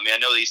certainly gone. I mean, I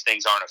know these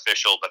things aren't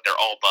official, but they're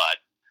all but.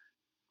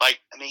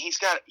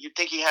 You'd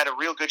think he had a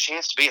real good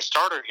chance to be a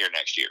starter here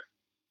next year.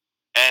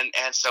 And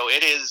so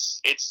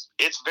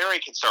it's very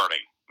concerning.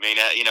 I mean,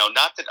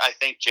 not that I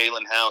think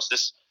Jalen House,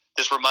 this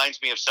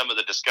reminds me of some of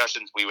the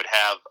discussions we would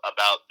have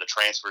about the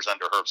transfers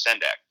under Herb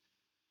Sendak.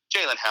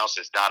 Jalen House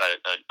is not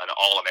an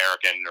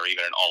All-American or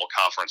even an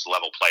All-Conference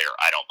level player,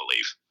 I don't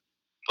believe.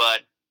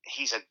 But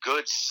he's a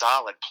good,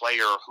 solid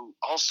player who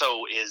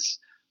also is,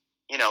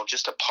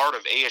 just a part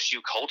of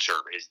ASU culture.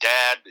 His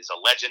dad is a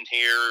legend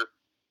here.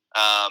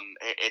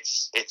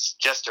 It's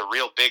just a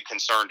real big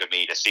concern to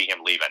me to see him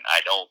leaving.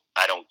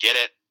 I don't get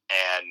it,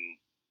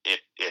 and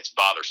it's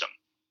bothersome.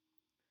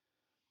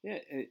 Yeah,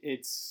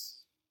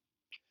 it's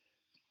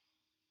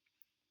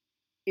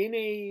in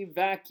a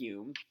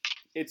vacuum.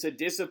 It's a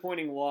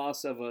disappointing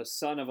loss of a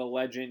son of a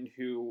legend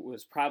who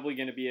was probably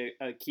going to be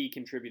a key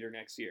contributor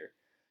next year.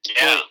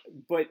 Yeah.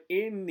 But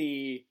in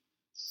the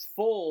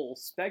full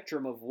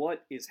spectrum of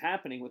what is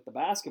happening with the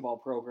basketball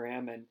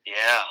program, and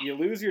you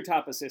lose your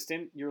top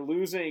assistant, you're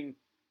losing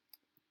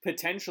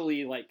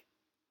potentially like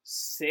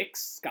 6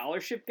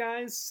 scholarship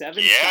guys,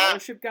 7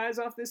 scholarship guys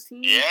off this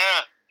team. Yeah.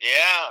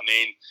 I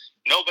mean,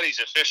 nobody's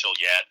official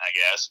yet, I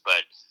guess,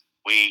 but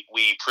we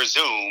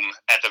presume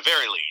at the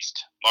very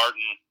least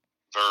Martin,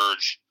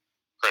 Verge,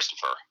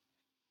 Christopher,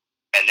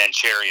 and then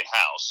Cherry and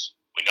House.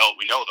 We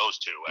know those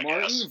two, I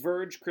guess. Martin,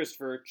 Verge,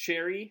 Christopher,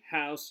 Cherry,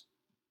 House,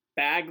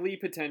 Bagley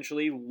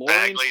potentially,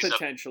 Lawrence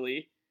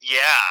potentially. Yeah.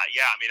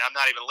 I mean, I'm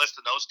not even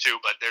listing those two,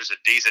 but there's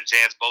a decent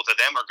chance both of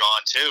them are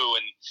gone too.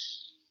 And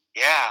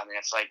yeah, I mean,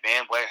 it's like,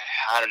 man,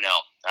 I don't know.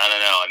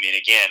 I mean,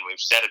 again,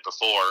 we've said it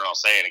before, and I'll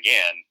say it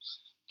again.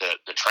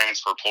 The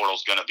transfer portal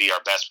is going to be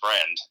our best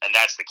friend, and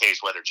that's the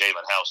case whether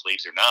Jalen House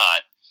leaves or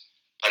not.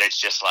 But it's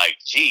just like,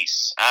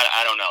 geez,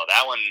 I don't know.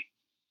 That one,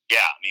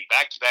 yeah, I mean,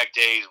 back-to-back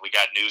days, we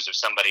got news of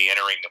somebody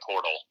entering the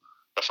portal.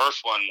 The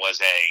first one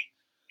was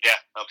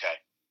okay.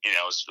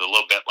 It's a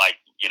little bit like,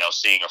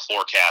 seeing a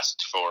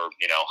forecast for,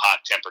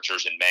 hot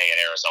temperatures in May in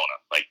Arizona.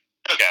 Like,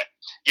 okay,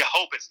 you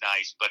hope it's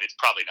nice, but it's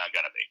probably not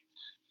going to be.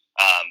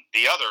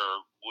 The other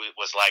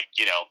was like,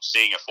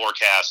 seeing a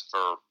forecast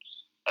for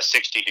a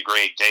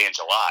 60-degree day in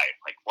July.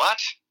 Like, what?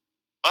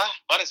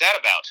 What is that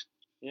about?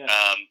 Yeah.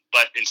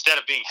 But instead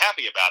of being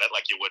happy about it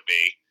like you would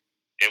be,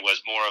 it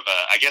was more of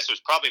I guess it was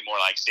probably more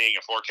like seeing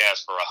a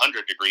forecast for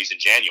 100 degrees in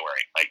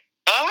January. Like,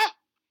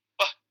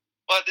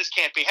 this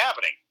can't be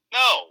happening.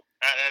 No,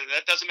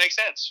 that doesn't make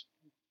sense.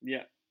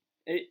 Yeah.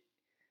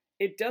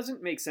 It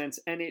doesn't make sense,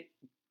 and it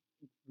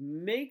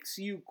makes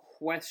you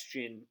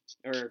question,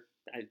 or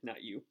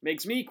not you,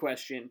 makes me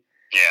question.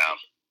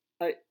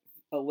 Yeah.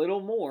 A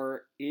little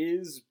more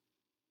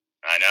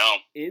I know.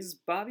 Is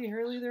Bobby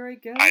Hurley the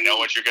right guy? I know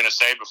what you're going to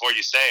say before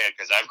you say it,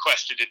 because I've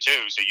questioned it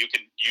too. So you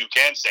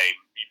can say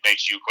it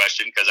makes you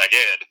question, because I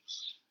did.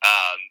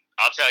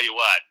 I'll tell you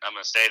what. I'm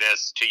going to say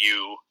this to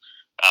you.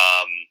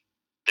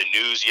 The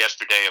news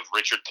yesterday of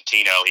Richard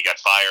Pitino, he got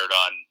fired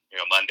on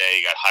Monday.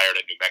 He got hired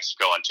at New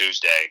Mexico on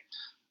Tuesday.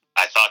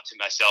 I thought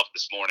to myself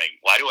this morning,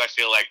 why do I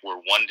feel like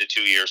we're 1 to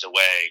 2 years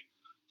away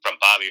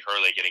from Bobby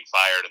Hurley getting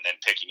fired and then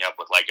picking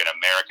up with like an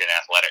American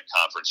Athletic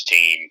Conference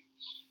team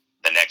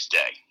the next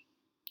day?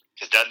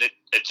 Because doesn't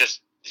it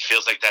just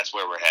feels like that's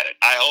where we're headed.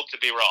 I hope to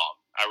be wrong.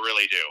 I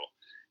really do.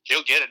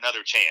 He'll get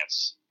another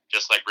chance,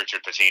 just like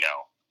Richard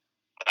Pitino.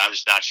 But I'm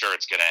just not sure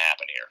it's going to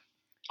happen here.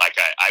 Like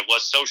I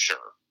was so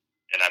sure,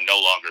 and I'm no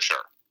longer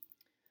sure.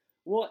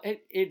 Well,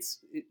 it's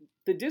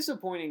the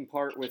disappointing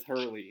part with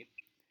Hurley,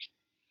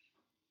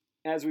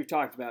 as we've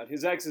talked about,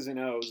 his X's and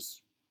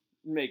O's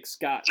make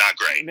Scott not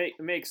great.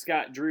 Make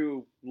Scott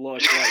Drew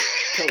look like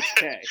Coach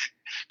K.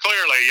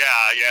 Clearly,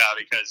 yeah,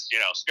 because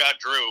Scott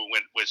Drew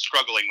was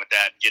struggling with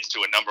that, gets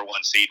to a number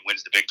 1 seed,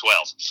 wins the Big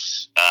 12.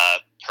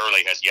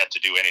 Hurley has yet to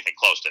do anything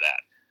close to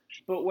that.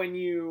 But when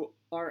you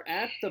are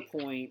at the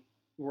point,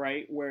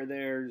 right, where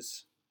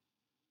there's,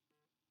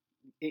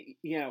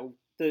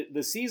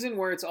 the season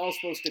where it's all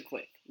supposed to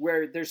click,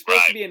 where there's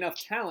supposed to be enough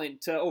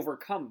talent to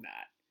overcome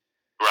that.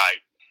 Right.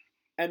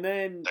 And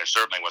then there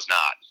certainly was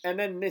not. And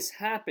then this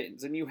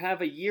happens, and you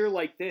have a year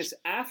like this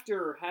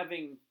after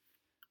having,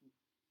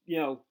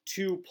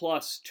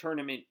 2+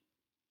 tournament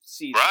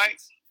seasons.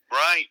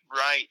 Right.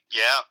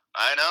 Yeah,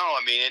 I know.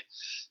 I mean, it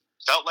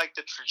felt like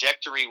the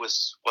trajectory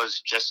was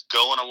just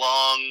going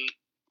along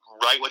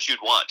right what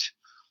you'd want.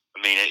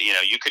 I mean,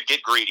 you could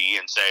get greedy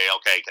and say,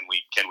 okay, can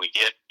we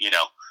get,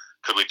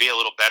 could we be a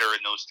little better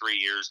in those 3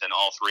 years than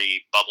all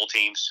 3 bubble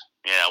teams?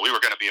 We were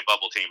going to be a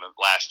bubble team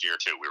last year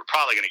too. We were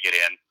probably going to get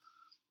in,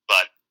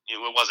 but it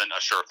wasn't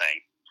a sure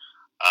thing.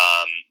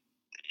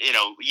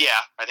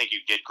 I think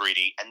you'd get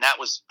greedy, and that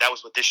was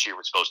what this year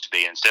was supposed to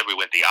be. Instead, we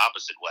went the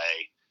opposite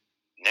way.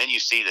 And then you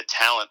see the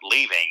talent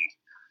leaving.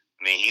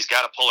 I mean, he's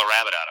got to pull a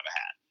rabbit out of a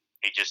hat.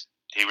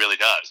 He really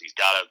does. He's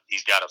got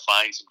to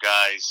find some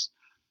guys,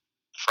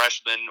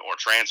 freshmen or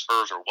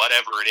transfers or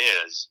whatever it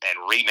is,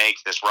 and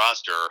remake this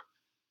roster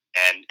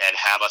and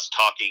have us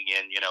talking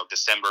in,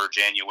 December,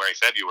 January,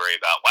 February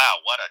about, wow,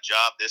 what a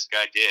job this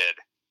guy did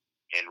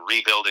in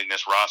rebuilding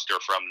this roster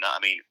from, now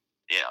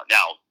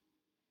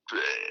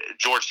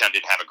Georgetown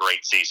didn't have a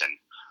great season,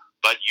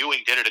 but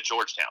Ewing did it at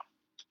Georgetown.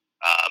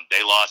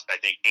 They lost, I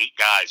think, 8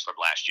 guys from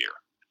last year.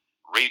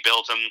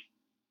 Rebuilt them.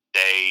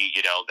 They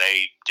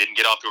didn't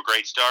get off to a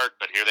great start,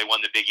 but here they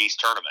won the Big East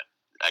tournament.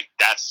 Like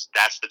that's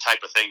the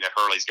type of thing that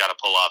Hurley's got to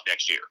pull off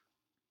next year.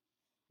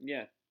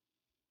 Yeah,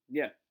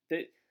 Yeah,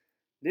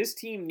 this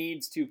team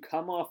needs to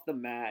come off the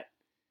mat,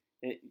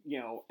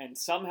 and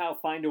somehow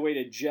find a way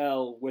to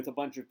gel with a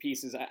bunch of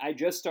pieces. I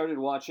just started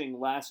watching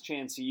Last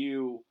Chance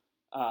U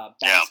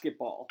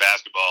basketball. Yeah,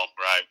 basketball,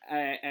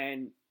 right.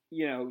 And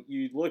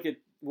you look at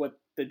what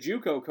the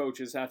JUCO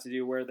coaches have to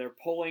do, where they're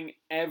pulling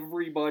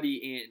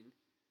everybody in.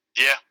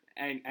 Yeah.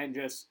 And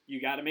just,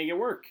 you got to make it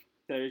work.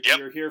 Yep.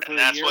 You're here for and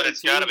a that's year what or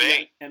it's two, got to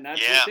be. And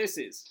that's what this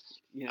is.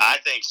 I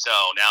think so.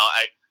 Now,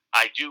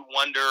 I do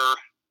wonder,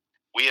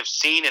 we have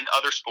seen in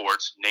other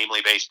sports,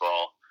 namely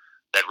baseball,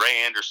 that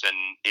Ray Anderson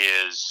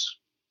is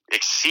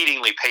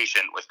exceedingly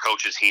patient with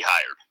coaches he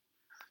hired.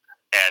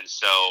 And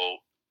so,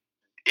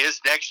 is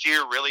next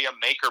year really a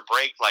make or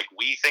break like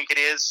we think it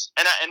is?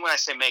 And when I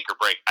say make or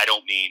break, I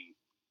don't mean,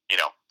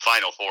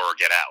 Final Four or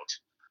get out.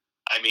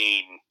 I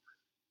mean,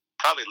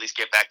 probably at least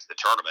get back to the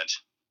tournament,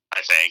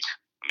 I think.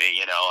 I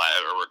mean,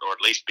 or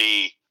at least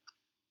be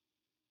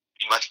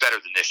much better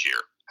than this year,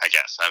 I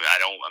guess. I mean,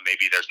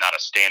 maybe there's not a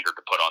standard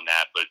to put on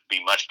that, but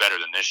be much better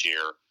than this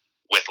year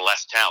with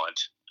less talent.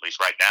 At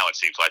least right now it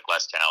seems like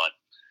less talent.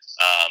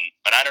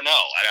 But I don't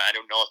know. I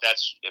don't know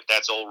if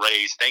that's old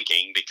Ray's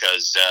thinking,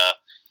 because,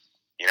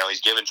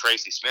 he's given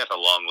Tracy Smith a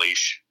long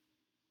leash.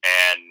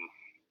 And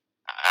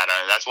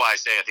that's why I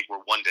say I think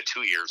we're 1 to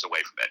 2 years away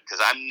from it,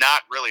 because I'm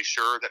not really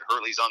sure that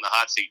Hurley's on the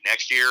hot seat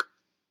next year.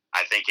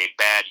 I think a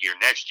bad year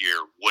next year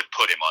would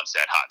put him on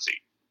said hot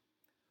seat.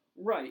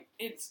 Right.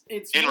 It's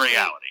in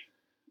reality.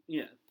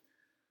 Yeah.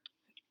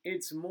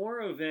 It's more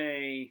of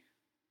a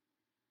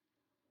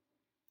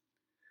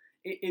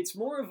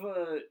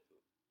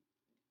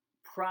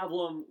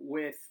problem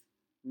with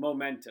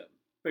momentum,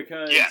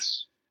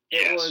 because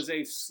it was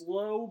a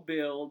slow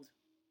build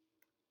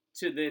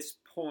to this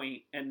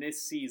point and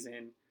this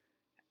season,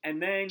 and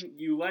then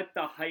you let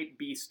the hype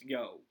beast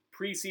go.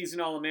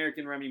 Preseason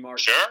All-American Remy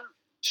Martin.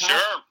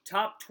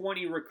 Top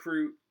 20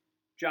 recruit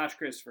Josh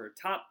Christopher.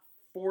 Top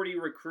 40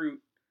 recruit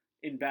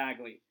in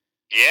Bagley.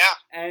 Yeah.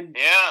 And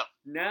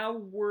now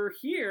we're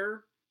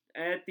here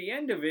at the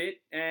end of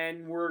it,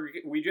 and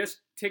we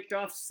just ticked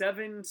off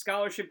 7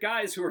 scholarship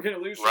guys who are going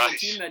to lose from a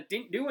team that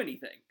didn't do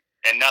anything.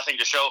 And nothing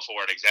to show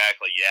for it,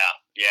 exactly. Yeah.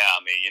 I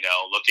mean,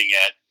 looking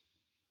at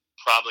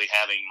probably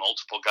having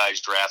multiple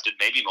guys drafted,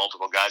 maybe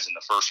multiple guys in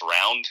the first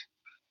round,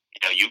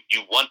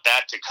 you want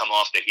that to come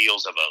off the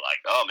heels of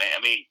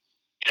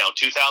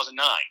 2009,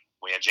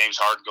 we had James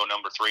Harden go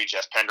number 3.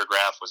 Jeff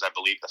Pendergraft was, I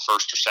believe, the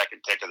first or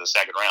second pick of the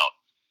second round.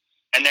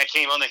 And that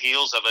came on the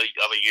heels of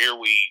a year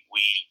we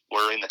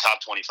were in the top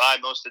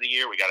 25 most of the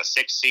year. We got a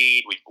 6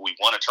 seed. We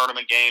won a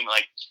tournament game.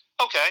 Like,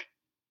 okay,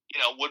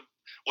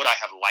 would I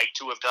have liked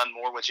to have done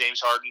more with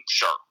James Harden?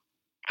 Sure.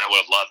 And I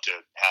would have loved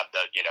to have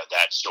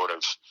that sort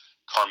of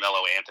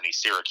Carmelo Anthony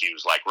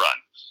Syracuse-like run.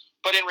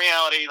 But in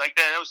reality, like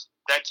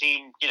that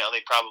team,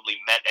 they probably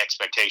met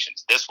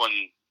expectations. This one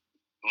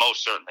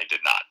most certainly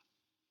did not.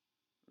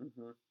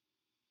 Mm-hmm.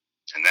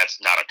 And that's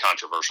not a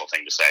controversial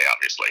thing to say,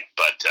 obviously.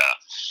 But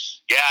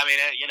I mean,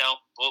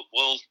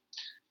 we'll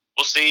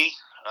see.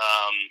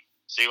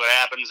 See what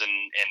happens, and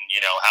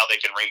how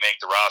they can remake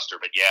the roster.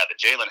 But yeah, the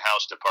Jalen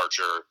House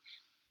departure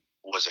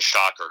was a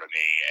shocker to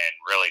me, and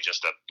really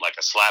just a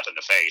slap in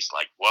the face.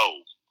 Like,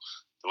 whoa,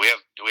 do we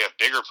have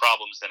bigger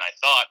problems than I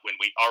thought, when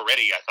we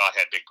already, I thought,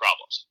 had big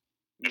problems?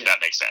 If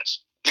that makes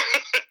sense.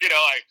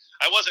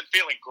 I wasn't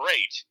feeling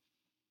great.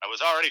 I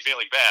was already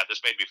feeling bad.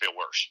 This made me feel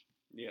worse.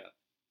 Yeah,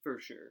 for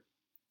sure.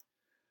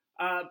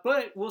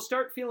 But we'll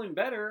start feeling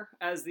better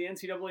as the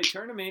NCAA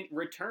tournament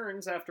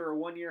returns after a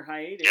 1-year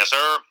hiatus. Yes,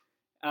 sir.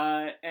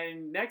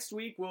 And next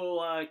week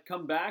we'll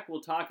come back.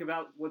 We'll talk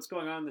about what's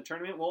going on in the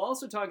tournament. We'll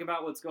also talk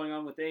about what's going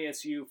on with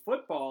ASU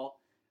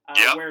football,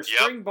 where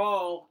spring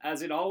ball,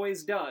 as it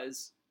always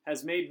does,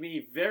 has made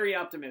me very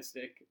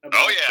optimistic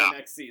about the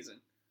next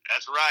season.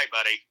 That's right,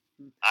 buddy.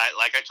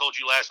 Like I told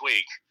you last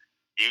week,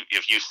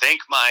 if you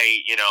think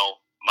my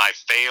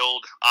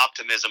failed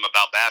optimism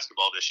about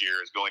basketball this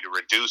year is going to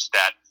reduce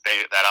that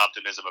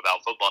optimism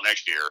about football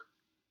next year,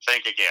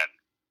 think again,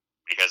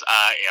 because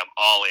I am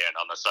all in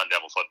on the Sun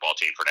Devil football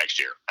team for next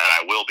year, and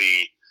I will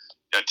be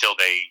until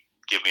they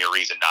give me a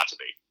reason not to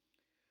be.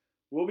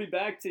 We'll be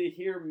back to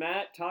hear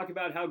Matt talk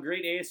about how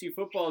great ASU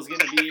football is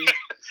going to be.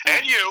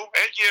 and you,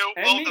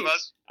 both me. Of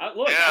us.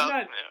 Look,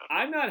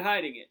 I'm not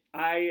hiding it.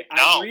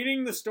 I'm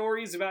reading the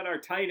stories about our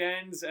tight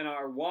ends and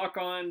our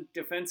walk-on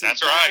defensive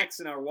backs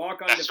and our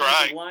walk-on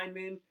defensive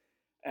linemen.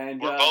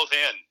 And we're both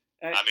in.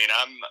 I mean,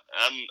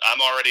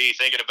 I'm already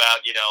thinking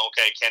about,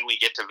 okay, can we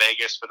get to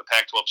Vegas for the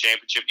Pac-12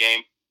 championship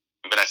game?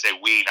 When I say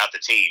we, not the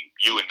team,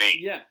 you and me.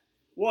 Yeah.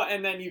 Well,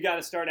 and then you got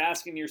to start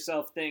asking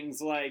yourself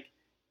things like,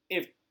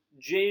 if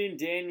Jaden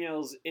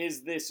Daniels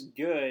is this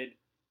good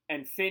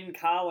and Finn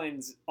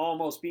Collins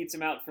almost beats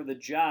him out for the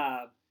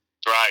job,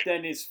 right,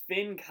 then is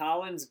Finn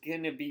Collins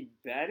going to be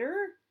better?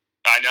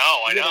 I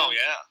know,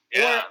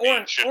 yeah.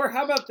 Or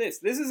how about this?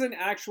 This is an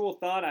actual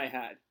thought I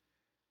had.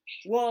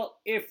 Well,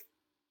 if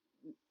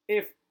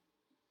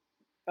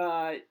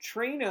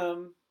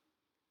Trainum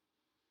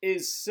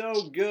is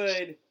so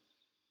good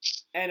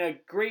and a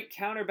great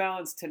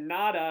counterbalance to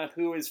Nada,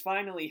 who is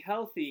finally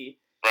healthy.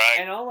 Right.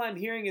 And all I'm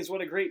hearing is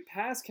what a great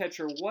pass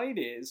catcher White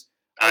is.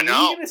 I Are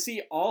know. we going to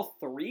see all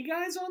three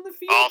guys on the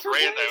field? All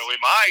three of them. We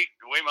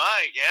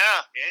might.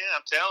 Yeah,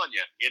 I'm telling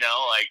you. You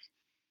know, like,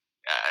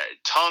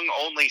 tongue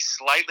only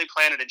slightly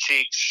planted in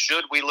cheek.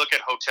 Should we look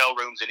at hotel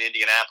rooms in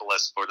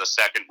Indianapolis for the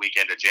second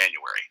weekend of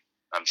January?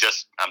 I'm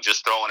just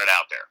throwing it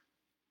out there.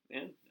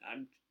 Man,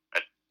 I'm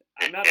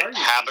It not arguing.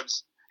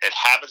 It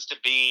happens to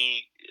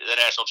be the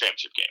national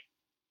championship game.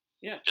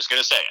 Yeah. Just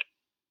gonna say it.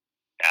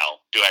 Now,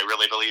 do I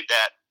really believe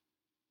that?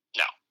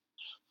 No.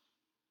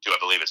 Do I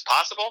believe it's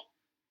possible?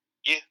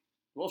 Yeah.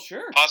 Well,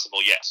 sure. Possible,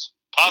 yes.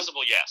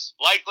 Possible, yes.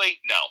 Likely,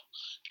 no.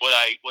 Would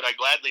I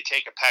gladly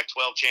take a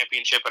Pac-12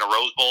 championship and a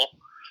Rose Bowl?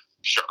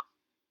 Sure.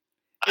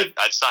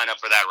 I'd sign up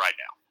for that right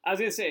now. I was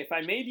gonna say, if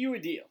I made you a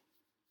deal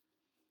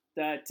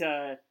that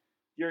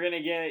you're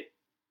gonna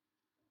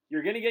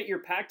get your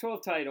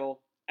Pac-12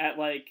 title at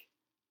like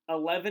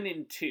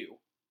 11-2.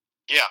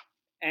 Yeah.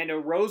 And a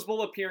Rose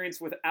Bowl appearance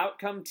with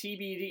outcome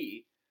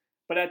TBD,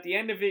 but at the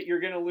end of it, you're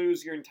gonna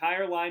lose your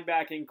entire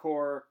linebacking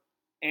core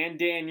and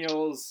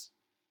Daniels.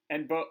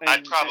 I'd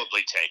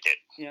probably take it.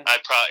 Yeah.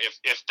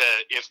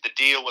 If the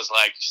deal was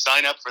like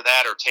sign up for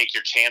that or take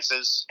your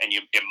chances, and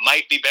it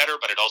might be better,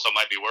 but it also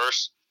might be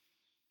worse.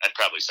 I'd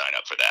probably sign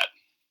up for that.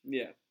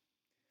 Yeah.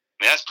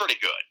 I mean, that's pretty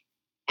good.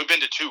 We've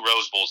been to 2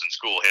 Rose Bowls in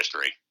school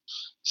history,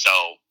 so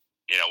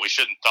we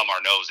shouldn't thumb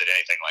our nose at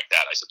anything like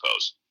that, I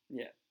suppose.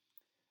 Yeah.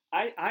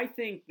 I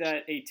think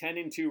that a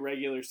 10-2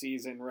 regular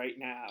season right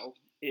now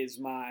is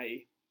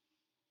my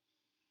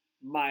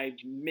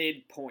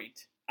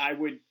midpoint. I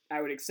would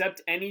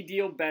accept any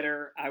deal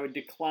better. I would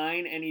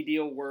decline any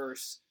deal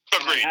worse.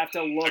 Agreed. I have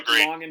to look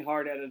Agreed. long and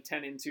hard at a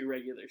 10-2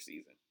 regular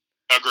season.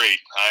 Agreed.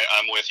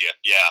 I'm with you.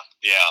 Yeah.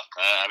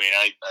 I mean,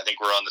 I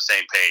think we're on the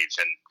same page,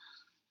 and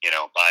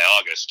by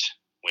August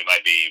we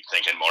might be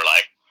thinking more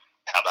like,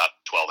 how about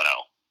 12-0?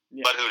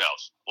 Yeah. But who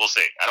knows? We'll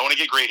see. I don't want to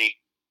get greedy,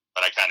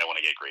 but I kind of want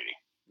to get greedy.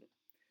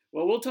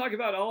 Well, we'll talk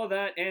about all of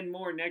that and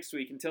more next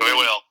week. Until we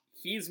will.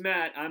 He's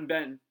Matt. I'm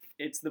Ben.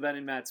 It's the Ben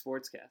and Matt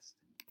Sportscast.